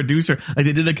like a producer, like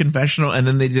they did a confessional and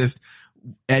then they just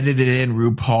edited in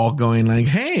RuPaul going like,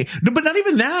 hey, no, but not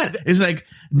even that. It's like,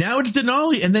 now it's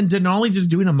Denali and then Denali just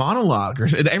doing a monologue or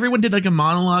everyone did like a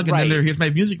monologue and then here's my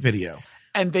music video.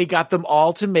 And they got them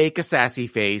all to make a sassy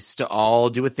face, to all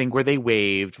do a thing where they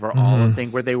waved, for all a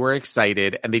thing where they were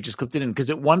excited, and they just clipped it in. Because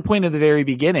at one point in the very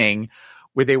beginning,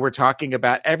 where they were talking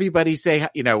about everybody say,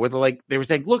 where they were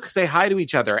saying, look, say hi to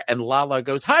each other, and Lala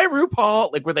goes, hi,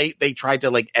 RuPaul, like where they tried to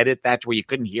like edit that to where you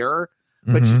couldn't hear her,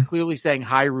 but she's clearly saying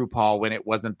hi, RuPaul, when it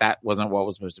wasn't what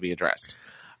was supposed to be addressed.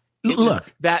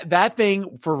 That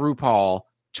thing for RuPaul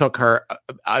took her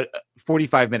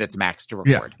 45 minutes max to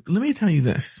record. Yeah. Let me tell you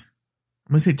this.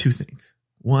 I'm going to say two things.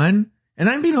 One, and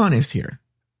I'm being honest here.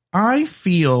 I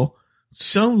feel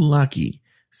so lucky,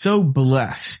 so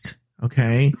blessed,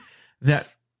 okay, that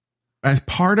as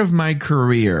part of my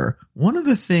career, one of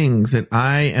the things that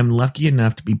I am lucky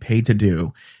enough to be paid to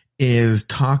do is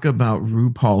talk about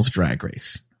RuPaul's Drag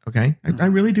Race. Okay. I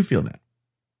really do feel that.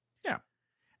 Yeah.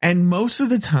 And most of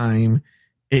the time,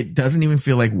 it doesn't even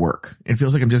feel like work. It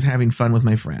feels like I'm just having fun with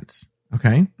my friends.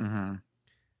 Okay.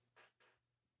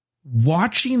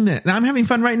 Watching that, now I'm having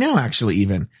fun right now, actually,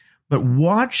 even, but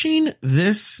watching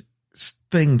this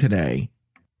thing today,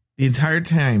 the entire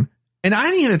time, and I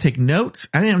didn't have to take notes.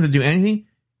 I didn't have to do anything.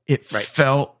 It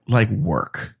felt like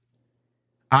work.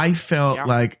 I felt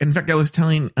like, in fact, I was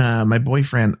telling my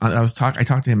boyfriend, I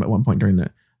talked to him at one point during the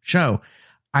show.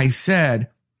 I said,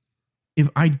 if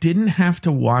I didn't have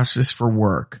to watch this for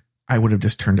work, I would have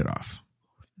just turned it off.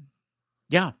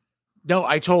 Yeah. No,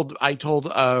 I told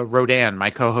Rodan,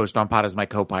 my co-host on Pod, as my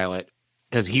co-pilot,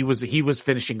 because he was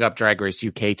finishing up Drag Race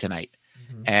UK tonight.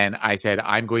 And I said,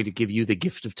 I'm going to give you the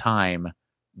gift of time.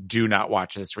 Do not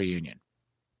watch this reunion.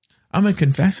 I'm going to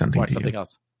confess something watch to something you.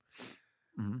 Else.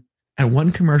 At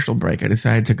one commercial break, I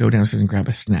decided to go downstairs and grab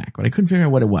a snack, but I couldn't figure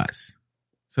out what it was.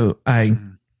 So I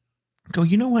go,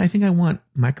 you know what? I think I want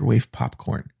microwave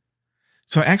popcorn.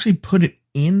 So I actually put it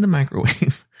in the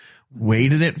microwave,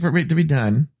 waited it for it to be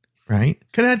done, right?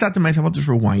 Because I thought to myself, I'll just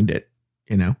rewind it,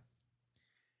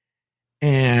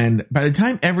 And by the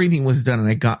time everything was done and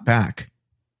I got back,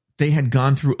 they had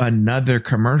gone through another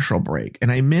commercial break.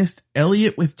 And I missed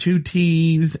Elliot with 2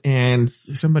 T's and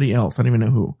somebody else. I don't even know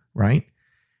who, right?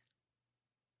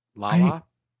 Lala?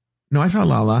 I saw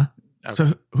Lala. Okay.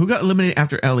 So who got eliminated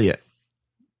after Elliot?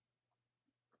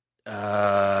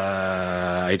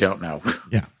 I don't know.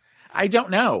 Yeah. I don't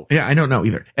know. Yeah, I don't know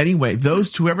either. Anyway,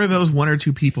 whoever those 1 or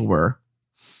 2 people were,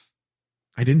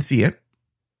 I didn't see it.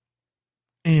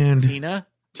 And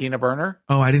Tina Burner?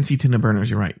 Oh, I didn't see Tina Burner's.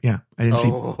 You're right. Yeah. I didn't see.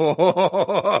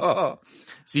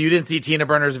 So you didn't see Tina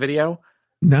Burner's video?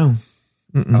 No.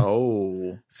 Mm-mm.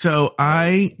 Oh. So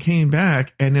I came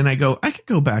back and then I could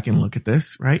go back and look at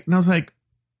this, right? And I was like,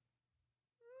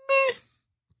 meh.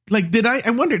 Like,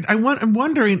 I'm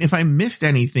wondering if I missed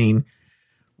anything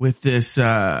with this,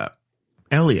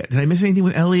 Elliot. Did I miss anything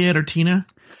with Elliot or Tina?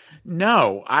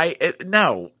 No,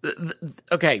 no.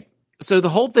 Okay. So the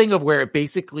whole thing of where it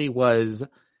basically was,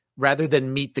 rather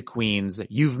than meet the queens,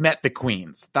 you've met the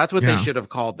queens. That's what they should have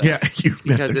called this. Yeah, you've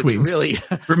met the queens. Really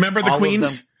remember the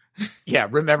queens? Yeah,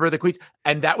 remember the queens.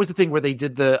 And that was the thing where they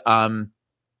did the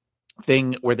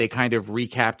thing where they kind of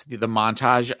recapped the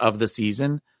montage of the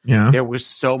season. Yeah. There was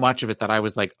so much of it that I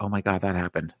was like, oh my God, that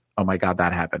happened. Oh my God,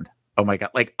 that happened. oh my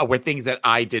God, like were things that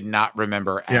I did not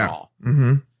remember at all.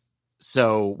 Mm-hmm.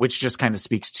 So, which just kind of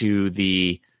speaks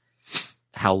to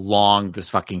how long this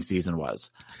fucking season was.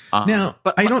 Now,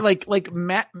 but I don't like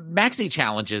maxi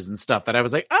challenges and stuff that I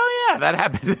was like, oh yeah, that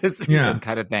happened this season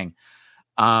kind of thing.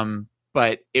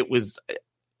 But it was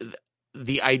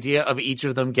the idea of each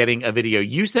of them getting a video.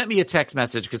 You sent me a text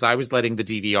message because I was letting the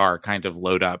DVR kind of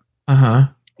load up.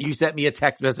 You sent me a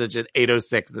text message at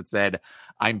 8:06 that said,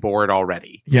 I'm bored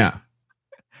already. Yeah.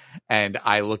 And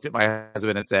I looked at my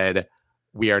husband and said,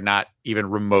 we are not even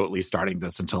remotely starting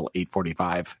this until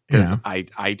 8:45 because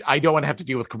I don't want to have to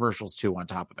deal with commercials too on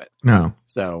top of it. No.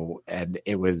 So, and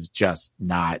it was just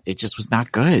not, it just was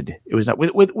not good. It was not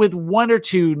with one or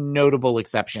two notable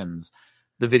exceptions.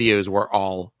 The videos were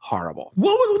all horrible.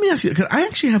 Well, let me ask you, because I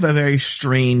actually have a very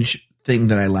strange thing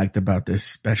that I liked about this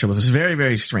special. It was very,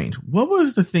 very strange. What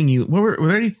was the thing were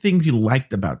there any things you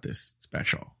liked about this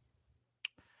special?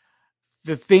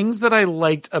 The things that I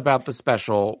liked about the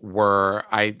special were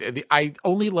I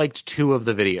only liked two of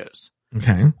the videos.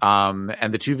 Okay.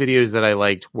 And the two videos that I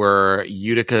liked were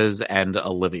Utica's and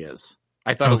Olivia's.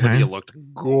 I thought Olivia looked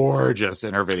gorgeous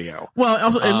in her video. Well,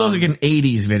 also it looked like an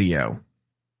 80s video.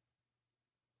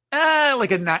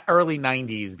 Like an early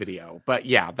 90s video. But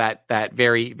yeah, that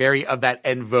very, very of that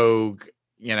en vogue,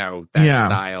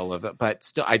 style of it. But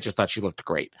still, I just thought she looked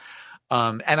great.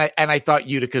 And I thought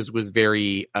Utica's was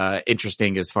very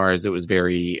interesting as far as it was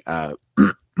very I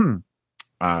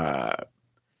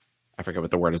forget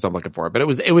what the word is I'm looking for, but it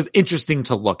was interesting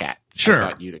to look at. Sure. I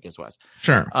thought Utica's was.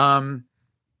 Sure.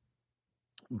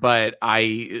 But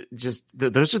I just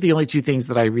those are the only two things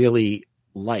that I really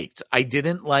liked. I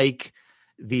didn't like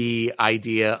the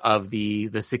idea of the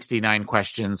 69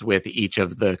 questions with each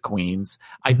of the queens.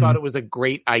 I thought it was a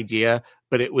great idea,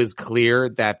 but it was clear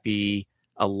that a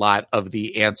lot of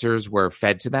the answers were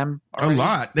fed to them already. A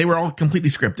lot. They were all completely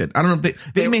scripted. I don't know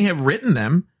if they may have written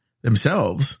them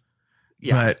themselves.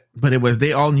 Yeah. But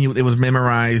they all knew it was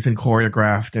memorized and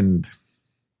choreographed and.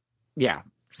 Yeah.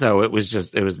 So it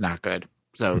was not good.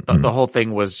 So the whole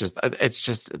thing was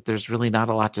there's really not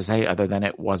a lot to say other than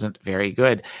it wasn't very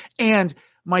good. And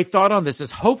my thought on this is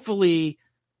hopefully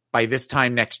by this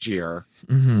time next year,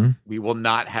 we will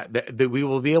not have we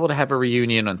will be able to have a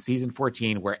reunion on season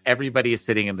 14 where everybody is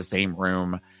sitting in the same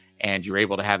room and you're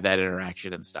able to have that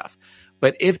interaction and stuff.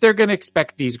 But if they're going to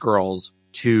expect these girls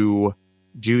to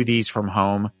do these from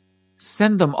home,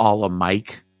 send them all a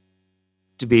mic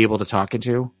to be able to talk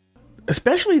into.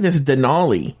 Especially this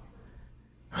Denali,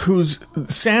 whose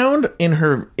sound in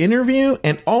her interview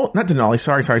and not Denali,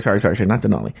 sorry, not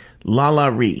Denali,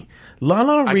 Lala Ree.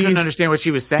 I couldn't understand what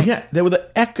she was saying. Yeah, the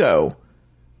echo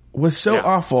was so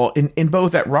awful in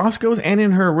both at Roscoe's and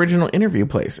in her original interview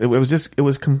place. It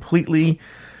was completely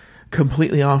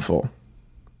awful.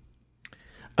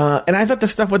 And I thought the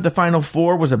stuff with the Final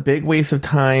Four was a big waste of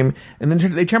time. And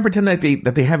then they try and pretend that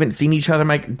they haven't seen each other. I'm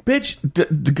like, bitch,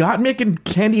 Gottmik and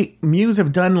Candy Muse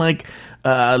have done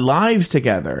lives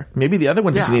together. Maybe the other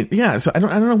one's seen it. Yeah. So I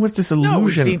don't know what's this illusion. No,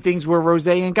 we've seen things where Rose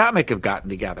and Gottmik have gotten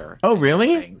together. Oh,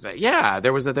 really? Yeah.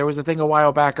 There was a thing a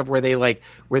while back of where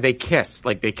they kiss,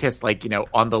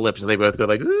 on the lips, and they both go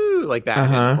like, ooh, like that.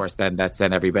 And of course, then that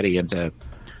sent everybody into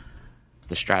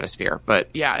the stratosphere. But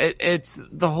yeah, it's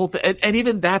the whole thing. And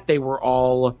even that, they were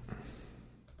all,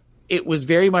 it was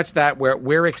very much that where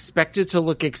we're expected to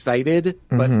look excited,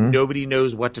 but nobody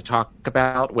knows what to talk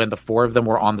about when the four of them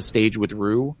were on the stage with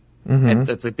Rue. And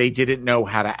it's like they didn't know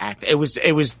how to act. It was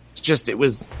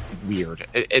weird.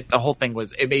 The whole thing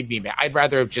was, it made me mad.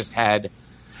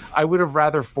 I would have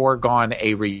rather foregone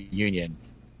a reunion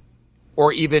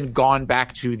or even gone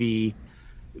back to the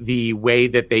way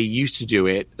that they used to do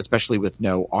it, especially with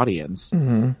no audience,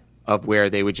 of where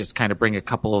they would just kind of bring a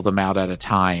couple of them out at a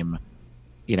time,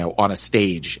 on a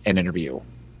stage and interview.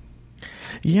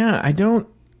 Yeah,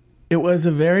 it was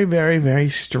a very, very, very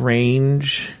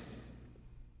strange.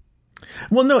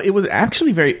 Well, no, it was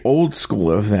actually very old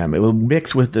school of them. It was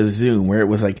mixed with the Zoom where it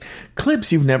was like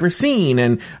clips you've never seen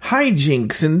and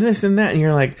hijinks and this and that. And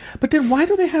you're like, but then why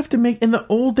do they have to in the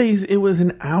old days, it was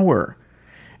an hour.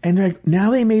 And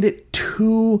now they made it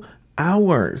 2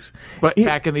 hours. But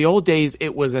back in the old days,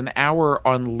 it was an hour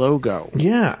on Logo.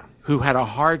 Yeah. Who had a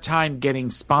hard time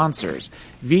getting sponsors.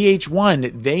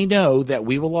 VH1, they know that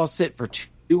we will all sit for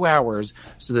 2 hours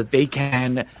so that they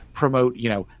can promote,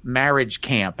 Marriage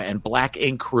Camp and Black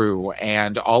Ink Crew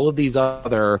and all of these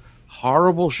other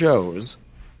horrible shows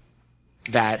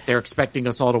that they're expecting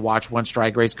us all to watch once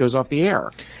Drag Race goes off the air.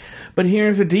 But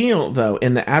here's the deal, though.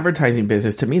 In the advertising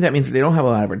business, to me, that means they don't have a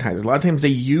lot of advertisers. A lot of times they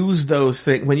use those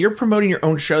things when you're promoting your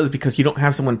own shows because you don't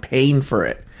have someone paying for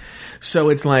it. So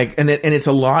it's like, and it's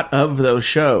a lot of those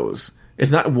shows.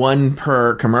 It's not one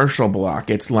per commercial block.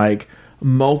 It's like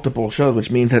multiple shows,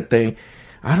 which means that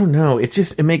I don't know.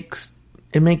 It makes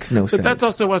no sense. But that's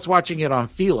also us watching it on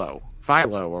Philo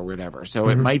or whatever. So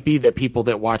it might be that people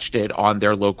that watched it on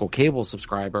their local cable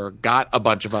subscriber got a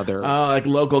bunch of other like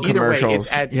local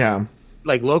commercials. Yeah.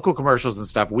 Like local commercials and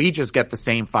stuff. We just get the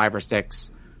same 5 or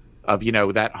 6 of,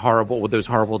 those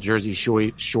horrible Jersey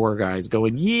Shore guys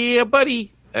going, yeah,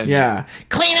 buddy. And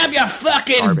clean up your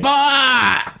fucking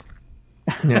bar.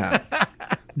 Yeah.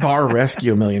 Bar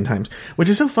rescue a million times, which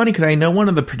is so funny because I know one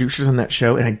of the producers on that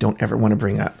show and I don't ever want to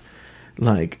bring up,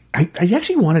 like, I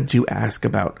actually wanted to ask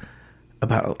about,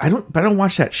 I don't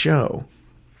watch that show,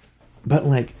 but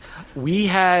like, we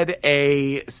had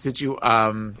a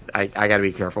I gotta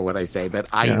be careful what I say, but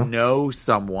I know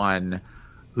someone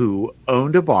who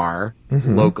owned a bar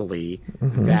locally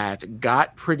that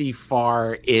got pretty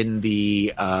far in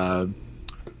the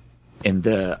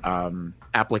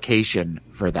application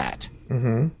for that.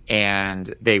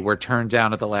 And they were turned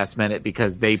down at the last minute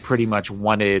because they pretty much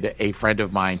wanted a friend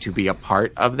of mine to be a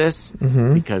part of this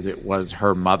because it was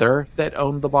her mother that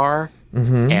owned the bar.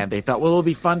 And they thought, well, it'll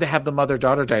be fun to have the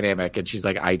mother-daughter dynamic. And she's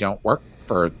like, I don't work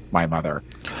for my mother.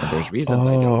 And there's reasons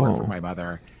I don't work for my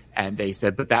mother. And they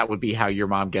said, but that would be how your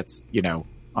mom gets,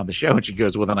 on the show. And she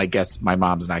goes, well, then I guess my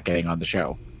mom's not getting on the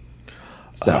show.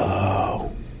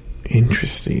 So,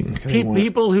 interesting.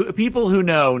 People who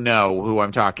know who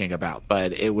I'm talking about,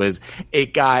 but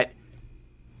it got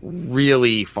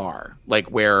really far, like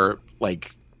where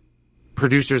like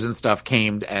producers and stuff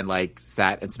came and like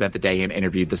sat and spent the day and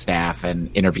interviewed the staff and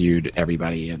interviewed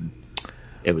everybody, and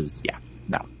it was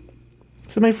no.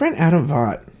 So my friend Adam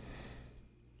Vaught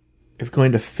is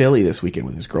going to Philly this weekend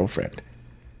with his girlfriend,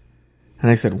 and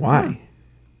I said, why?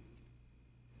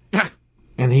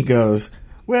 And he goes,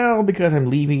 well, because I'm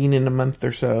leaving in a month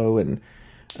or so, and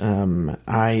it's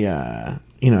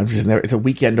a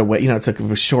weekend away. It's like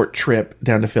a short trip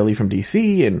down to Philly from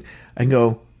DC, and I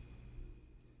go,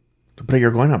 but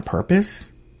you're going on purpose?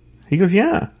 He goes,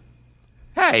 yeah.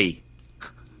 Hey,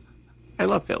 I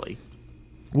love Philly.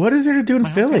 What is there to do in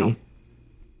Philly?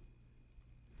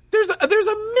 There's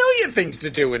a million things to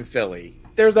do in Philly.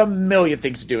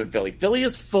 Philly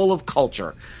is full of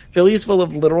culture. Philly is full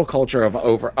of literal culture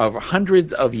of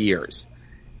hundreds of years.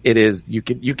 It is, you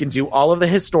can do all of the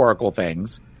historical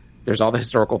things. There's all the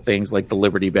historical things like the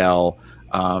Liberty Bell.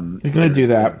 You're going to do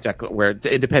that. Where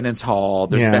Independence Hall,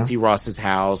 there's Betsy Ross's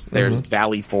house, there's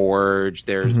Valley Forge,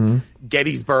 there's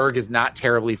Gettysburg is not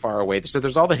terribly far away. So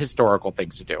there's all the historical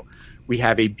things to do. We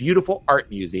have a beautiful art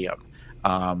museum.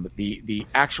 The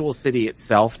actual city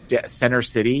itself, Center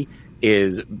City,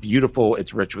 is beautiful.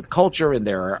 It's rich with culture, and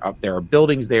there are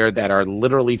buildings there that are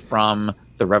literally from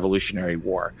the Revolutionary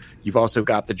War. You've also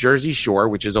got the Jersey Shore,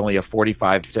 which is only a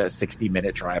 45 to 60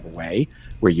 minute drive away,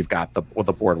 where you've got the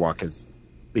boardwalk is.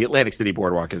 The Atlantic City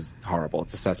Boardwalk is horrible.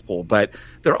 It's a cesspool. But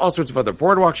there are all sorts of other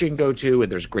boardwalks you can go to,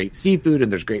 and there's great seafood, and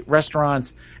there's great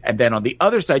restaurants. And then on the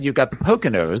other side, you've got the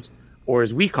Poconos, or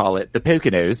as we call it, the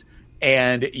Poconos.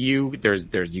 And you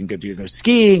can go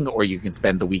skiing, or you can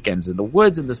spend the weekends in the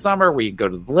woods in the summer, where you can go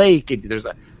to the lake. And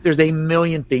there's a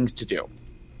million things to do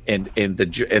in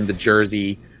the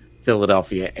Jersey,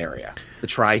 Philadelphia area, the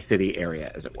Tri-City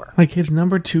area, as it were. Like his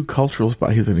number 2 cultural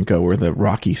spot he's going to go were the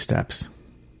Rocky Steps.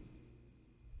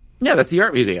 Yeah, that's the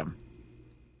art museum.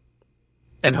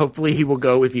 And hopefully he will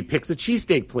go, if he picks a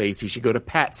cheesesteak place, he should go to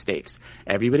Pat Steaks.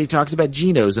 Everybody talks about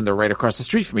Geno's and they're right across the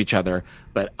street from each other.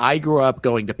 But I grew up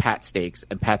going to Pat Steaks,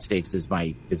 and Pat Steaks is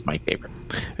my favorite.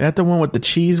 Is that the one with the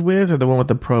cheese whiz or the one with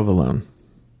the provolone?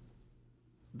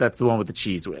 That's the one with the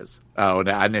cheese whiz. Oh,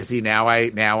 now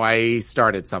I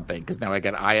started something, because now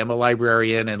I am a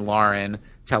librarian and Lauren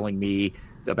telling me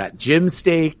about Jim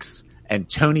Steaks and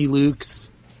Tony Luke's.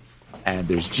 And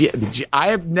there's I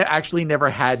have actually never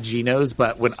had Geno's,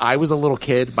 but when I was a little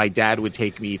kid, my dad would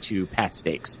take me to Pat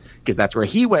Steaks because that's where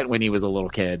he went when he was a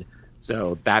little kid.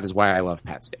 So that is why I love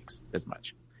Pat Steaks as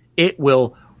much. It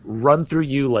will run through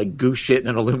you like goose shit in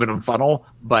an aluminum funnel,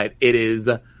 but it is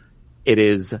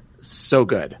so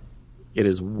good. It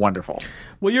is wonderful.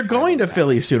 Well, you're going to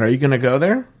Philly soon. Are you going to go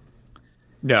there?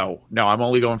 No, I'm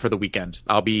only going for the weekend.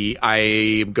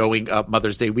 I'm going up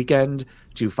Mother's Day weekend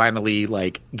to finally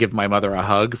give my mother a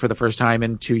hug for the first time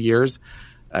in 2 years,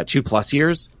 2+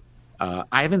 years.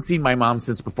 I haven't seen my mom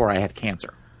since before I had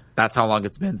cancer. That's how long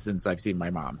it's been since I've seen my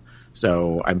mom.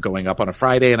 So I'm going up on a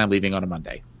Friday and I'm leaving on a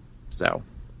Monday. So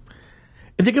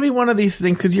is it going to be one of these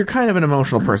things? Because you're kind of an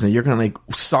emotional person. You're going to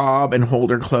sob and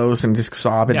hold her close and just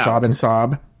sob and sob and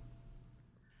sob.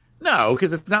 No,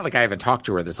 because it's not like I haven't talked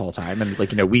to her this whole time. And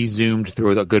like, we zoomed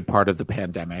through a good part of the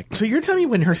pandemic. So you're telling me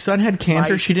when her son had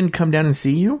cancer, she didn't come down and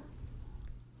see you?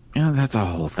 Yeah, that's a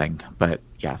whole thing. But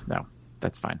yeah, no,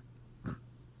 that's fine.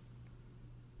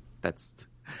 That's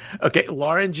okay.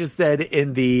 Lauren just said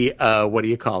in the, what do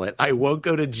you call it? I won't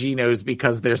go to Gino's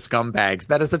because they're scumbags.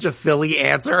 That is such a Philly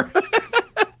answer.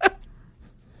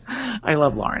 I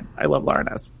love Lauren. I love Lauren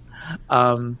S.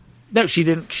 No, she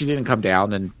didn't come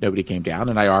down, and nobody came down,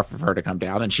 and I offered her to come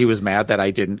down, and she was mad that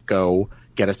I didn't go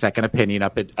get a second opinion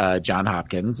up at Johns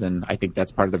Hopkins, and I think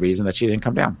that's part of the reason that she didn't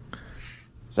come down.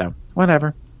 So,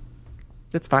 whatever.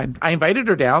 It's fine. I invited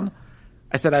her down.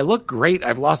 I said, I look great.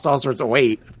 I've lost all sorts of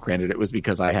weight. Granted, it was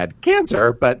because I had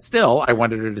cancer, but still, I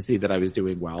wanted her to see that I was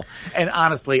doing well. And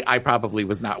honestly, I probably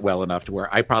was not well enough to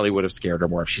where I probably would have scared her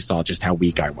more if she saw just how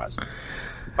weak I was.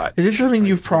 But is this something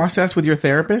you've processed with your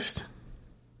therapist?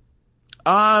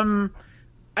 I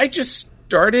just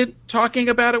started talking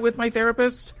about it with my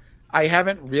therapist. I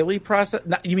haven't really processed.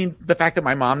 You mean the fact that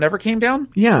my mom never came down?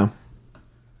 Yeah.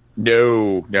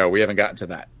 No, we haven't gotten to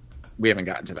that.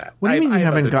 What do you mean you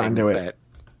haven't gotten to it?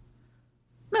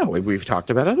 No, we've talked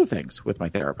about other things with my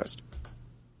therapist.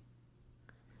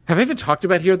 Have I even talked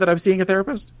about here that I'm seeing a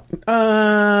therapist?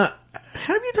 Have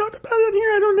you talked about it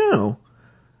here? I don't know.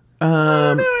 No,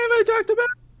 have I talked about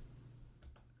it?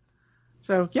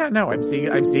 So yeah, no, I'm seeing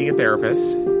a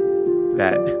therapist.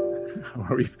 That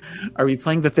are we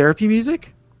playing the therapy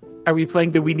music? Are we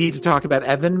playing the we need to talk about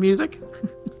Evan music?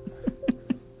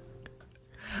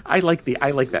 I like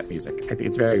that music. I think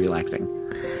it's very relaxing.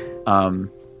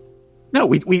 No,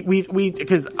 we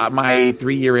because my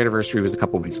 3-year anniversary was a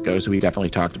couple weeks ago, so we definitely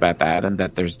talked about that, and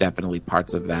that there's definitely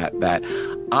parts of that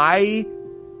I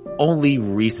only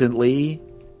recently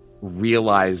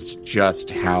realized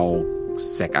just how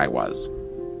sick I was.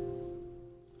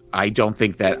 I don't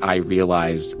think that I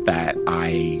realized that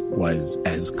I was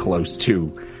as close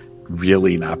to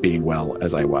really not being well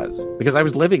as I was, because I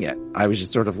was living it. I was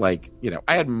just sort of like,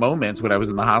 I had moments when I was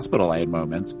in the hospital,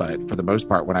 but for the most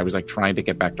part, when I was like trying to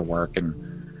get back to work and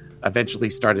eventually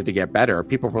started to get better,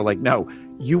 people were like, no,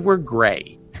 you were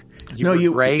gray. You were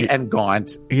gray and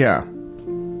gaunt. Yeah.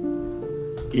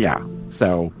 Yeah.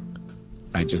 So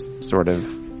I just sort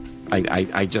of,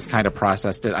 I just kind of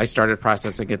processed it. I started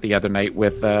processing it the other night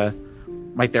with,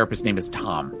 my therapist's name is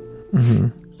Tom.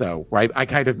 Mm-hmm. So I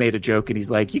kind of made a joke, and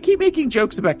he's like, you keep making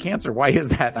jokes about cancer. Why is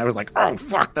that? And I was like, oh,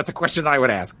 fuck, that's a question I would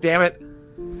ask. Damn it.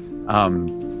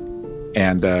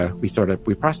 And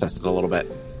we processed it a little bit,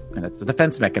 and it's a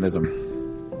defense mechanism.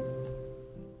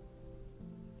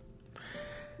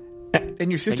 And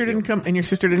your sister didn't come. And your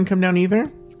sister didn't come down either.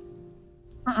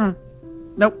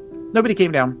 Nope, nobody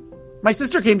came down. My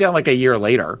sister came down like a year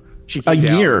later. She came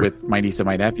down with my niece and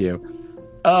my nephew.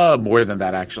 More than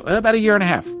that, actually, about a year and a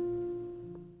half.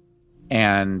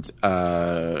 And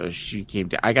she came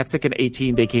down. I got sick in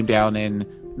 18. They came down in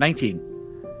 19.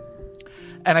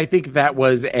 And I think that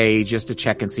was just to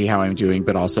check and see how I'm doing,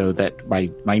 but also that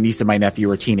my niece and my nephew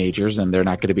are teenagers, and they're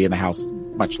not going to be in the house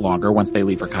much longer once they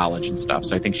leave for college and stuff.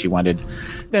 So I think she wanted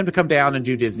them to come down and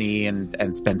do Disney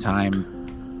and spend time,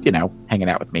 hanging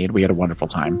out with me. And we had a wonderful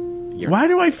time. Why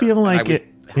do I feel like it?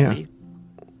 Yeah.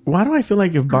 Why do I feel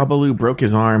like if Babalu broke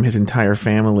his arm, his entire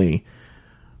family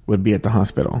would be at the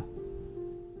hospital?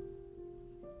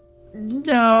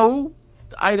 No,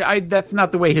 I that's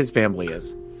not the way his family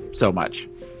is so much.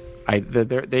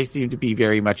 They seem to be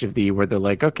very much of where they're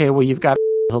like, okay, well, you've got,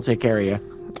 he'll take care of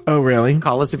you. Oh, really?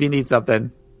 Call us if you need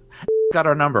something. Got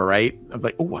our number, right? I'm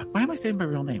like, oh, why am I saying my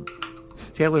real name?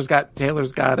 Taylor's got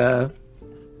a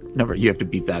number. You have to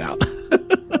beep that out.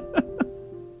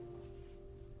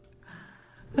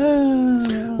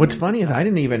 What's funny is I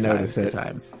didn't even notice it.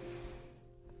 Times.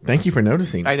 Thank you for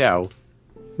noticing. I know.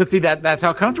 But see, that's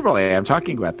how comfortable I am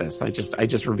talking about this. I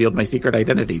just revealed my secret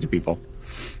identity to people.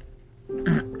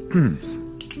 The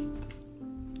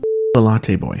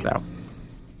latte boy.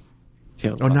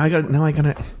 So. Now I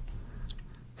gotta.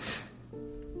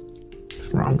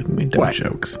 What's wrong with me? Dumb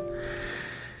jokes.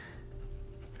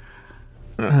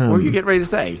 What were you getting ready to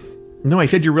say? No, I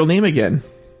said your real name again.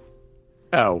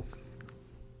 Oh.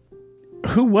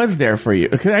 Who was there for you?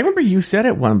 Because I remember you said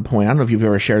at one point, I don't know if you've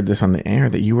ever shared this on the air,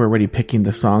 that you were already picking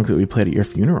the songs that we played at your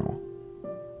funeral.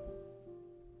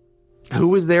 Who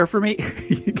was there for me?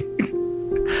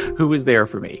 Who was there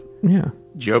for me? Yeah.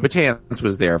 Joe Batanz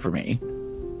was there for me.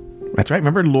 That's right.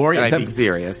 Remember Lori? And I'm being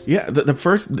serious. Yeah. The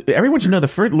first, everyone should know,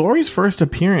 Lori's first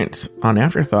appearance on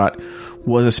Afterthought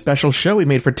was a special show we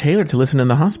made for Taylor to listen in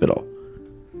the hospital.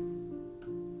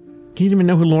 He didn't even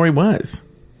know who Lori was.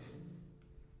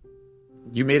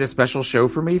 You made a special show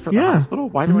for me for the hospital?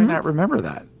 Why do I not remember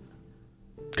that?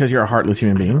 Because you're a heartless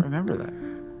human being. I remember that.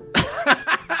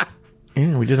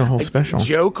 Yeah, we did a whole special.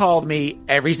 Joe called me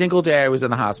every single day I was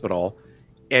in the hospital.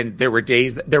 And there were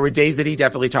days that he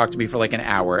definitely talked to me for like an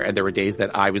hour, and there were days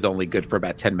that I was only good for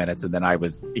about 10 minutes, and then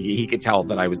he could tell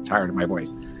that I was tired of my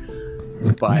voice.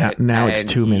 But now it's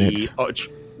 2 minutes.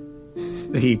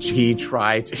 He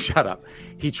tried to shut up.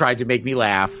 He tried to make me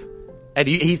laugh, and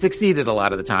he succeeded a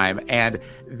lot of the time. And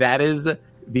that is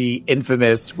the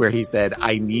infamous where he said,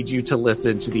 "I need you to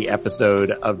listen to the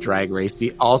episode of Drag Race,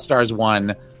 the All Stars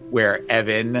one, where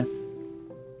Evan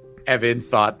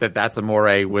thought that That's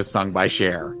Amore was sung by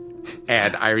Cher."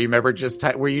 And I remember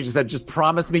where you just said, "Just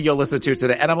promise me you'll listen to it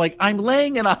today." And I'm like, I'm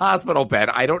laying in a hospital bed.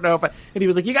 I don't know and he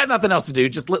was like, "You got nothing else to do.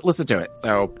 Just listen to it."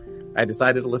 So I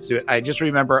decided to listen to it. I just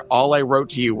remember all I wrote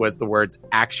to you was the words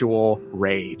 "actual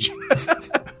rage."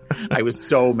 I was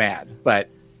so mad, but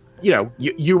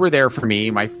you were there for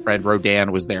me. My friend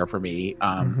Rodan was there for me.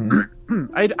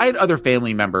 I had other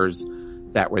family members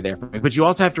that were there for me, but you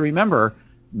also have to remember,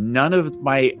 none of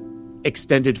my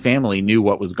extended family knew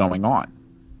what was going on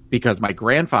because my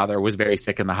grandfather was very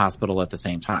sick in the hospital at the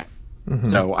same time.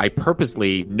 So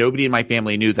nobody in my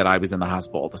family knew that I was in the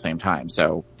hospital at the same time.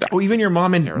 So, even your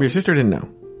mom and your sister didn't know?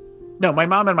 No, my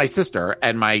mom and my sister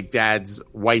and my dad's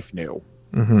wife knew.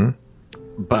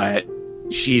 But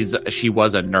she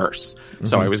was a nurse.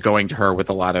 So I was going to her with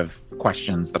a lot of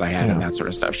questions that I had and that sort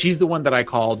of stuff. She's the one that I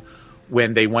called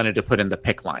when they wanted to put in the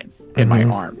PICC line in my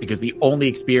arm, because the only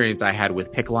experience I had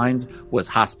with PICC lines was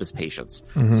hospice patients.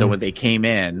 So when they came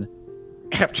in,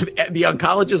 after the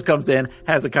oncologist comes in,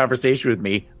 has a conversation with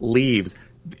me, leaves,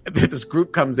 this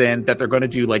group comes in that they're going to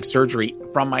do like surgery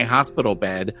from my hospital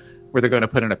bed where they're going to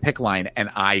put in a PICC line, and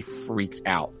I freaked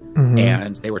out.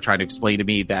 And they were trying to explain to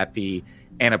me that the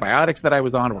antibiotics that I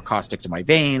was on were caustic to my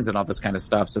veins and all this kind of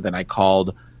stuff. So then I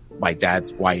called my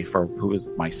dad's wife, or who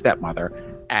was my stepmother,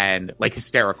 and like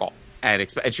hysterical, and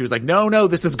she was like, no,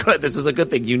 this is good. This is a good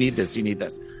thing. You need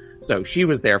this. So she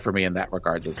was there for me in that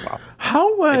regards as well.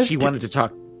 How was and she wanted to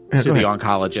talk to the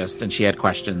oncologist, and she had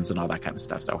questions and all that kind of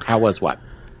stuff. So how was what?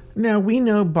 Now, we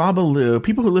know Babalu,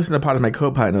 people who listen to Pod as my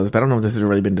co-pilot knows, but I don't know if this has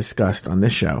already been discussed on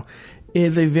this show,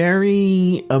 is a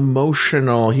very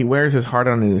emotional, he wears his heart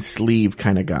on his sleeve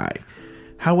kind of guy.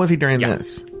 How was he during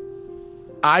this?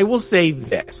 I will say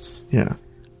this. Yeah.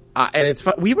 And it's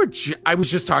fun. I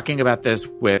was just talking about this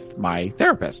with my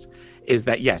therapist, is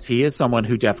that yes, he is someone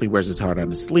who definitely wears his heart on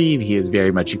his sleeve. He is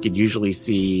very much, you can usually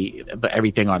see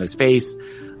everything on his face,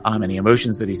 and the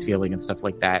emotions that he's feeling and stuff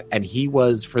like that. And he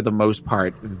was, for the most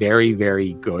part, very,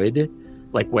 very good.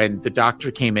 Like when the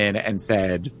doctor came in and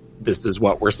said, "This is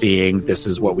what we're seeing. This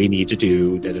is what we need to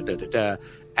do."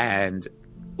 And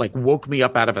like woke me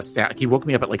up out of he woke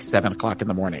me up at like 7:00 in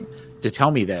the morning to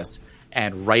tell me this.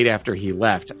 And right after he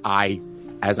left,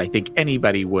 as I think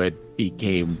anybody would,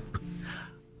 became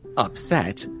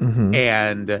upset.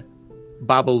 And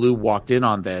Babalu walked in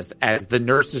on this as the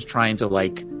nurse is trying to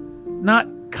like, not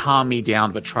calm me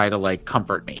down, but try to like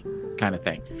comfort me kind of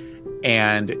thing.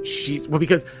 And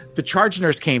because the charge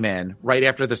nurse came in right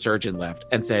after the surgeon left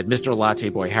and said, "Mr. Latte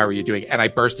Boy, how are you doing?" And I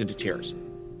burst into tears.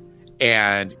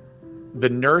 And the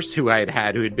nurse who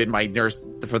had been my nurse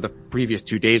for the previous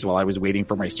 2 days while I was waiting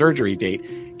for my surgery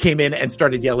date, came in and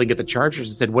started yelling at the charge nurse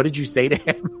and said, "What did you say to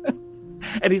him?"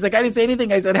 And he's like, "I didn't say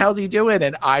anything." I said, "How's he doing?"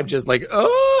 And I'm just like,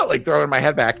 oh, like throwing my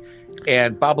head back.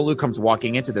 And Babalu comes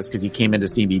walking into this because he came in to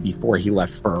see me before he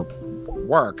left for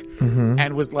work,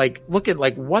 and was like looking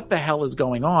like, what the hell is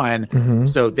going on?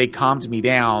 So they calmed me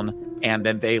down, and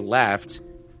then they left.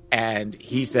 And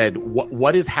he said,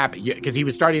 what is happening? Because he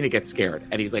was starting to get scared.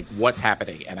 And he's like, "What's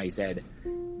happening?" And I said,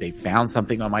 "They found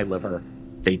something on my liver.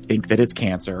 They think that it's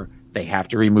cancer. They have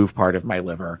to remove part of my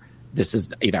liver. This is,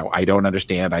 I don't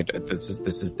understand.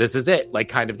 This is it." Like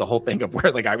kind of the whole thing of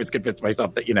where like I was convinced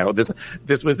myself that,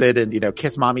 this was it, and,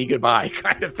 kiss mommy goodbye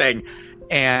kind of thing.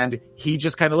 And he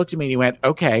just kind of looked at me and he went,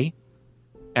 "Okay."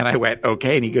 And I went,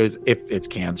 "Okay." And he goes, "If it's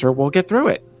cancer, we'll get through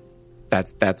it.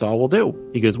 That's all we'll do."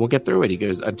 He goes, "We'll get through it." He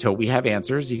goes, "Until we have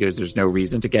answers." He goes, "There's no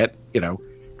reason to get,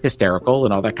 hysterical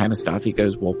and all that kind of stuff." He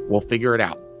goes, We'll figure it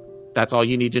out. That's all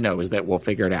you need to know, is that we'll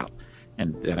figure it out."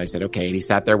 And then I said, "Okay." And he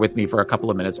sat there with me for a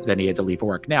couple of minutes, but then he had to leave for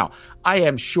work. Now, I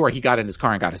am sure he got in his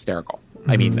car and got hysterical.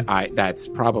 I mean, that's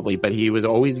probably, but he was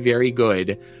always very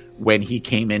good when he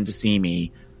came in to see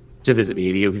me, to visit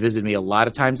me. He visited me a lot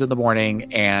of times in the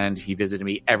morning, and he visited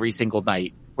me every single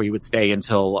night, where he would stay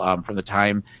until from the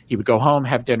time he would go home,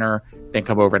 have dinner, then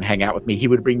come over and hang out with me. He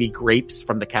would bring me grapes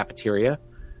from the cafeteria.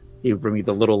 He would bring me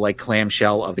the little like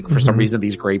clamshell of for some reason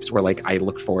these grapes were like, I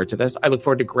looked forward to this. I look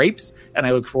forward to grapes, and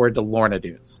I look forward to Lorna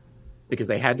Doones. because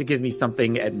they had to give me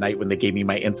something at night when they gave me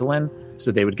my insulin.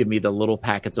 So they would give me the little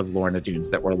packets of Lorna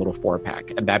Doones that were a little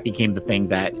 4-pack. And that became the thing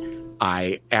that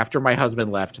after my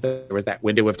husband left, there was that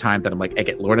window of time that I'm like, I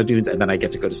get Lorna Doones and then I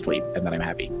get to go to sleep and then I'm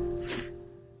happy.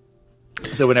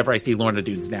 So whenever I see Lorna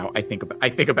Doones now, I think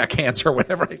about cancer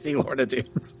whenever I see Lorna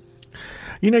Doones.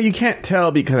 You can't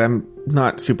tell because I'm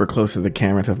not super close to the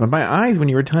camera and stuff, but my eyes, when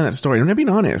you were telling that story, I'm being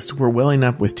honest, were welling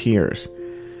up with tears.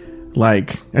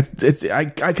 Like, because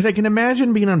I can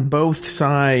imagine being on both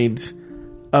sides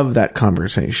of that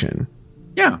conversation.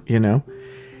 Yeah.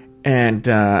 And,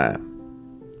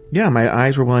 yeah, my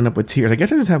eyes were welling up with tears. I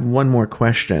guess I just have one more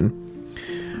question,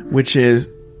 which is...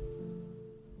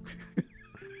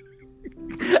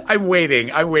 I'm waiting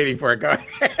for it. Go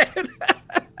ahead.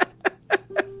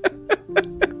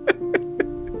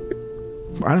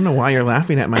 I don't know why you're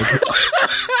laughing at my...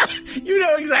 You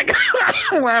know exactly why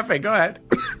I'm laughing. Go ahead.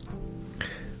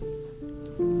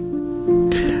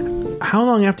 How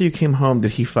long after you came home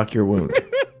did he fuck your wound?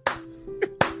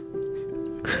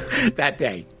 That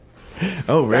day.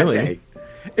 Oh, really? That day.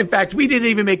 In fact, we didn't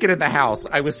even make it in the house.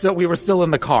 We were still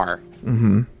in the car.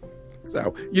 Mm-hmm.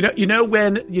 So you know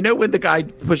when the guy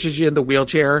pushes you in the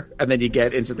wheelchair and then you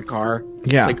get into the car?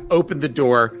 Yeah. Like open the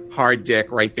door, hard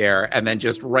dick right there, and then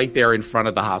just right there in front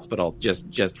of the hospital,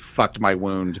 just fucked my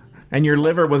wound. And your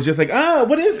liver was just like,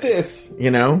 what is this?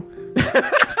 Ow!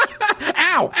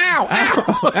 Ow! Ow!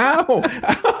 Ow!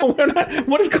 Ow!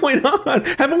 What is going on?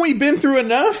 Haven't we been through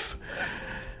enough?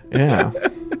 Yeah.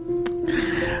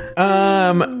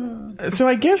 So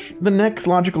I guess the next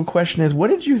logical question is,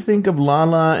 what did you think of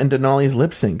Lala and Denali's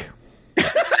lip sync?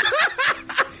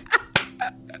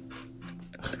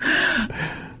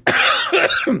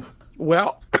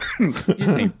 Well,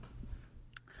 excuse me.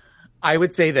 I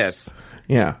would say this.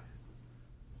 Yeah.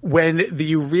 When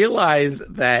you realize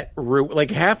that Rue, like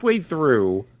halfway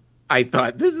through, I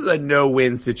thought this is a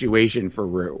no-win situation for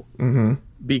Rue. Mm-hmm.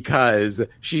 Because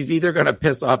she's either going to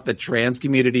piss off the trans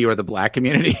community or the black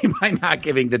community by not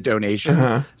giving the donation.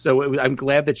 Uh-huh. So I'm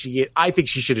glad that I think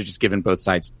she should have just given both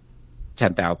sides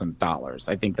 $10,000.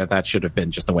 I think that should have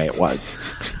been just the way it was.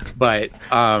 But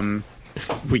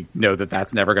we know that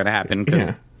that's never going to happen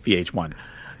because VH1.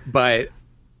 But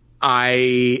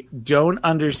I don't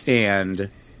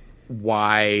understand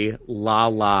why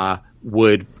Lala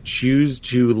would choose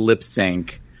to lip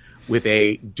sync with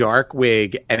a dark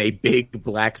wig and a big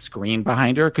black screen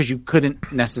behind her, because you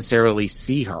couldn't necessarily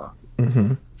see her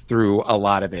through a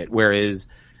lot of it. Whereas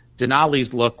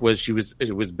Denali's look was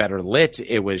it was better lit.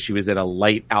 She was in a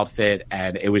light outfit,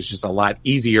 and it was just a lot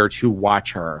easier to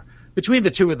watch her. Between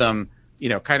the two of them,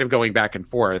 kind of going back and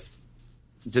forth,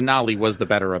 Denali was the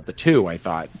better of the two, I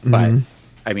thought. But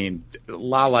I mean,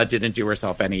 Lala didn't do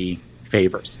herself any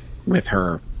favors with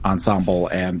her ensemble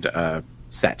and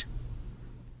set.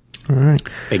 All right.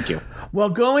 Thank you. Well,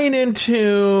 going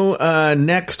into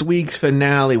next week's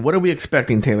finale, what are we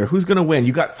expecting, Taylor? Who's going to win?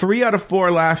 You got 3 out of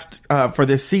 4 last for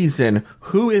this season.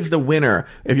 Who is the winner?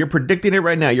 If you're predicting it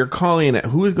right now, you're calling it.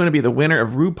 Who is going to be the winner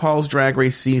of RuPaul's Drag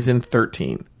Race season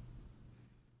 13?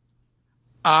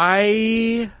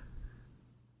 I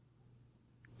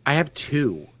have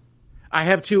two.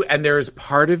 And there's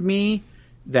part of me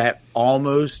that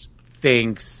almost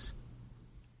thinks...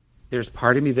 There's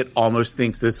part of me that almost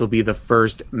thinks this will be the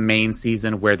first main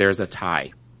season where there's a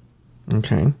tie.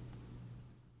 Okay.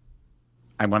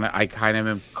 I kind of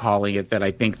am calling it that.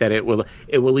 I think that it will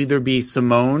either be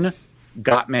Simone,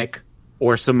 Gottmik,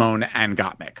 or Simone and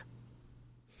Gottmik.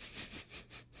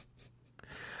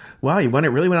 Wow, you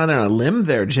really went out there on a limb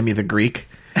there, Jimmy the Greek.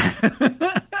 With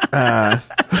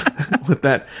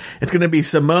that, it's going to be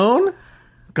Simone,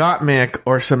 Gottmik,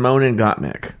 or Simone and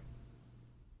Gottmik.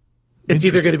 It's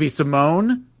either going to be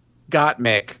Simone,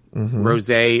 Gottmik,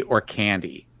 Rosé, or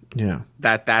Candy. Yeah.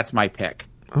 That's my pick.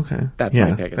 Okay. That's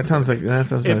my pick. That sounds like...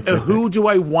 Who do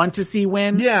I want to see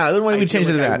win? Yeah, then why don't we change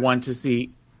it to that? I want to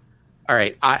see... All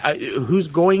right. Who's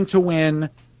going to win,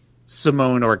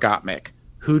 Simone or Gottmik?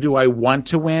 Who do I want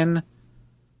to win?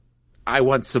 I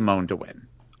want Simone to win.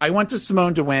 I want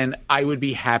Simone to win. I would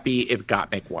be happy if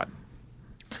Gottmik won.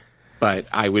 But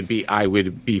I would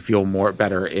feel more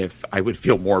better if I would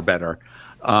feel more better.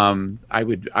 I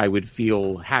would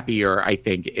feel happier, I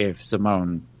think, if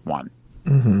Simone won.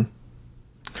 Mm-hmm.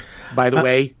 By the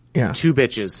way, 2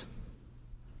 bitches.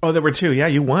 Oh, there were 2. Yeah,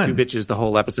 you won. 2 bitches the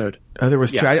whole episode. Oh, there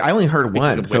was 2. I only heard Speaking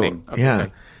 1. Of so winning. Okay, yeah,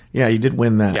 sorry. Yeah, you did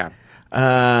win that. Yeah.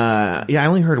 I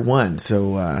only heard 1.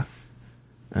 So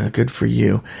good for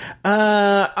you. All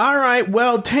right.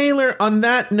 Well, Taylor. On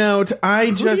that note,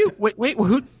 Wait.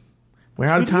 Who? We're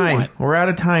out of time. We're out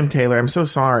of time, Taylor. I'm so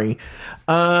sorry.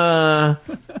 I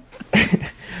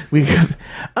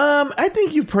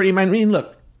think you've pretty much. I mean,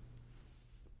 look.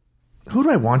 Who do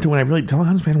I want to win? I really don't.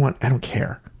 I don't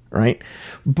care, right?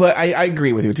 But I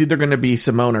agree with you. It's either going to be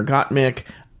Simone or Gottmik.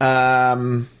 I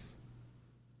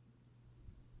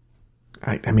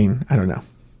mean, I don't know.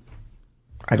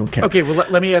 I don't care. Okay, well,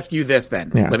 let me ask you this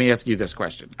then. Yeah. Let me ask you this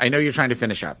question. I know you're trying to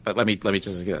finish up, but let me just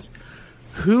ask you this.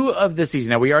 Who of the season?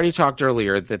 Now, we already talked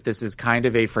earlier that this is kind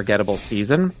of a forgettable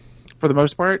season for the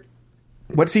most part.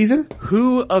 What season?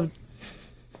 Who of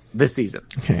this season?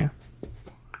 Okay.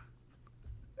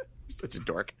 Such a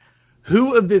dork.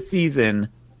 Who of this season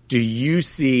do you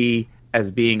see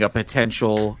as being a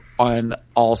potential on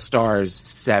All-Stars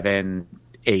 7,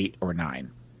 8, or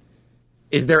 9?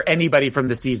 Is there anybody from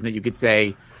the season that you could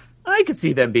say, I could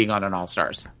see them being on an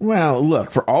All-Stars? Well, look,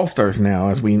 for All-Stars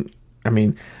now,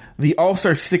 the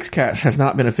All-Star 6 cast has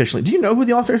not been officially. Do you know who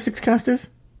the All-Star 6 cast is?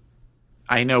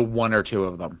 I know one or two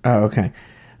of them. Oh, okay.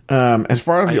 As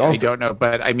far as the All-Star... I don't know,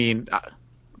 but I mean,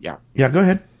 yeah. Yeah, go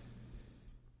ahead.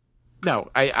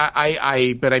 No,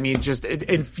 but I mean, just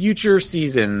in future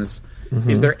seasons,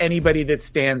 is there anybody that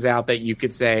stands out that you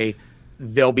could say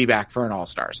they'll be back for an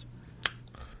All-Stars?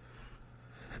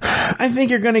 I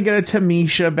think you're going to get a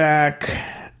Tamisha back.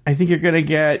 I think you're going to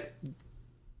get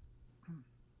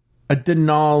a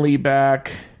Denali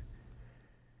back.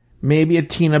 Maybe a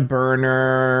Tina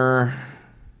Burner.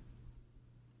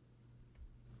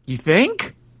 You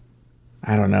think?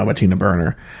 I don't know about Tina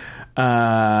Burner.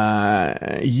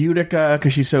 Utica,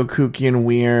 because she's so kooky and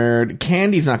weird.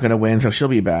 Candy's not going to win, so she'll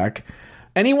be back.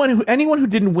 Anyone who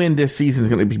didn't win this season is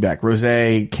going to be back.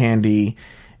 Rosé, Candy,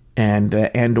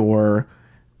 and or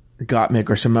Gottmik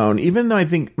or Simone. Even though I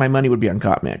think my money would be on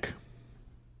Gottmik.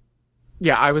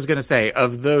 Yeah, I was going to say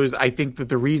of those, I think that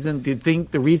the reason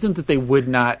that they would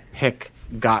not pick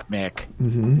Gottmik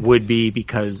would be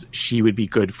because she would be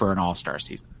good for an All-Star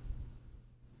season.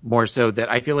 More so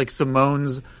that I feel like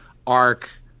Simone's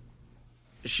arc,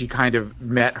 she kind of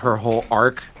met her whole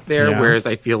arc there, whereas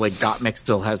I feel like Gottmik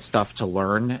still has stuff to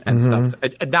learn and stuff.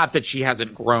 Not that she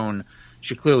hasn't grown.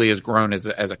 She clearly has grown as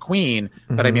a queen,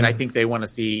 but I mean, I think they want to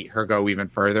see her go even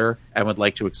further and would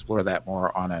like to explore that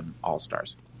more on an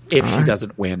All-Stars if she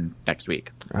doesn't win next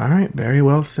week. All right. Very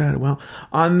well said. Well,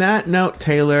 on that note,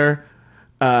 Taylor,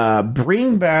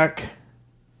 bring back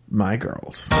my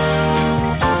girls.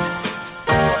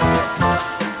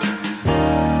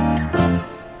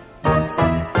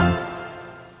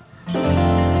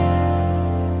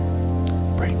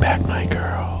 Bring back my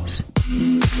girls.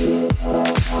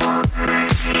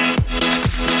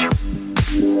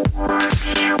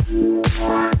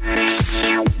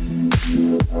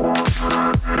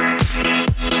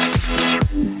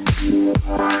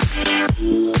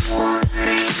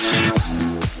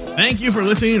 Thank you for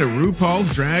listening to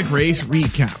RuPaul's Drag Race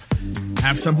Recap.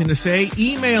 Have something to say?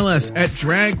 Email us at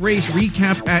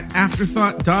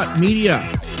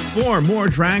dragracerecap@afterthought.media. For more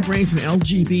Drag Race and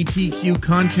LGBTQ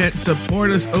content,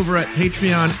 support us over at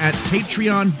Patreon at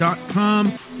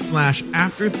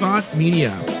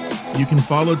patreon.com/afterthoughtmedia. You can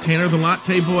follow Taylor the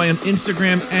Latte Boy on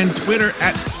Instagram and Twitter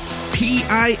at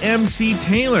PIMC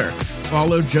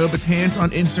Follow Joe Betance on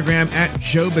Instagram at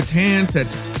Joe Betance.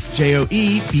 That's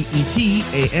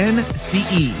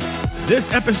JoeBetance.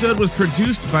 This episode was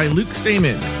produced by Luke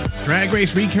Stamen. Drag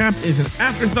Race Recap is an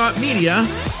Afterthought Media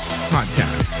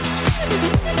podcast.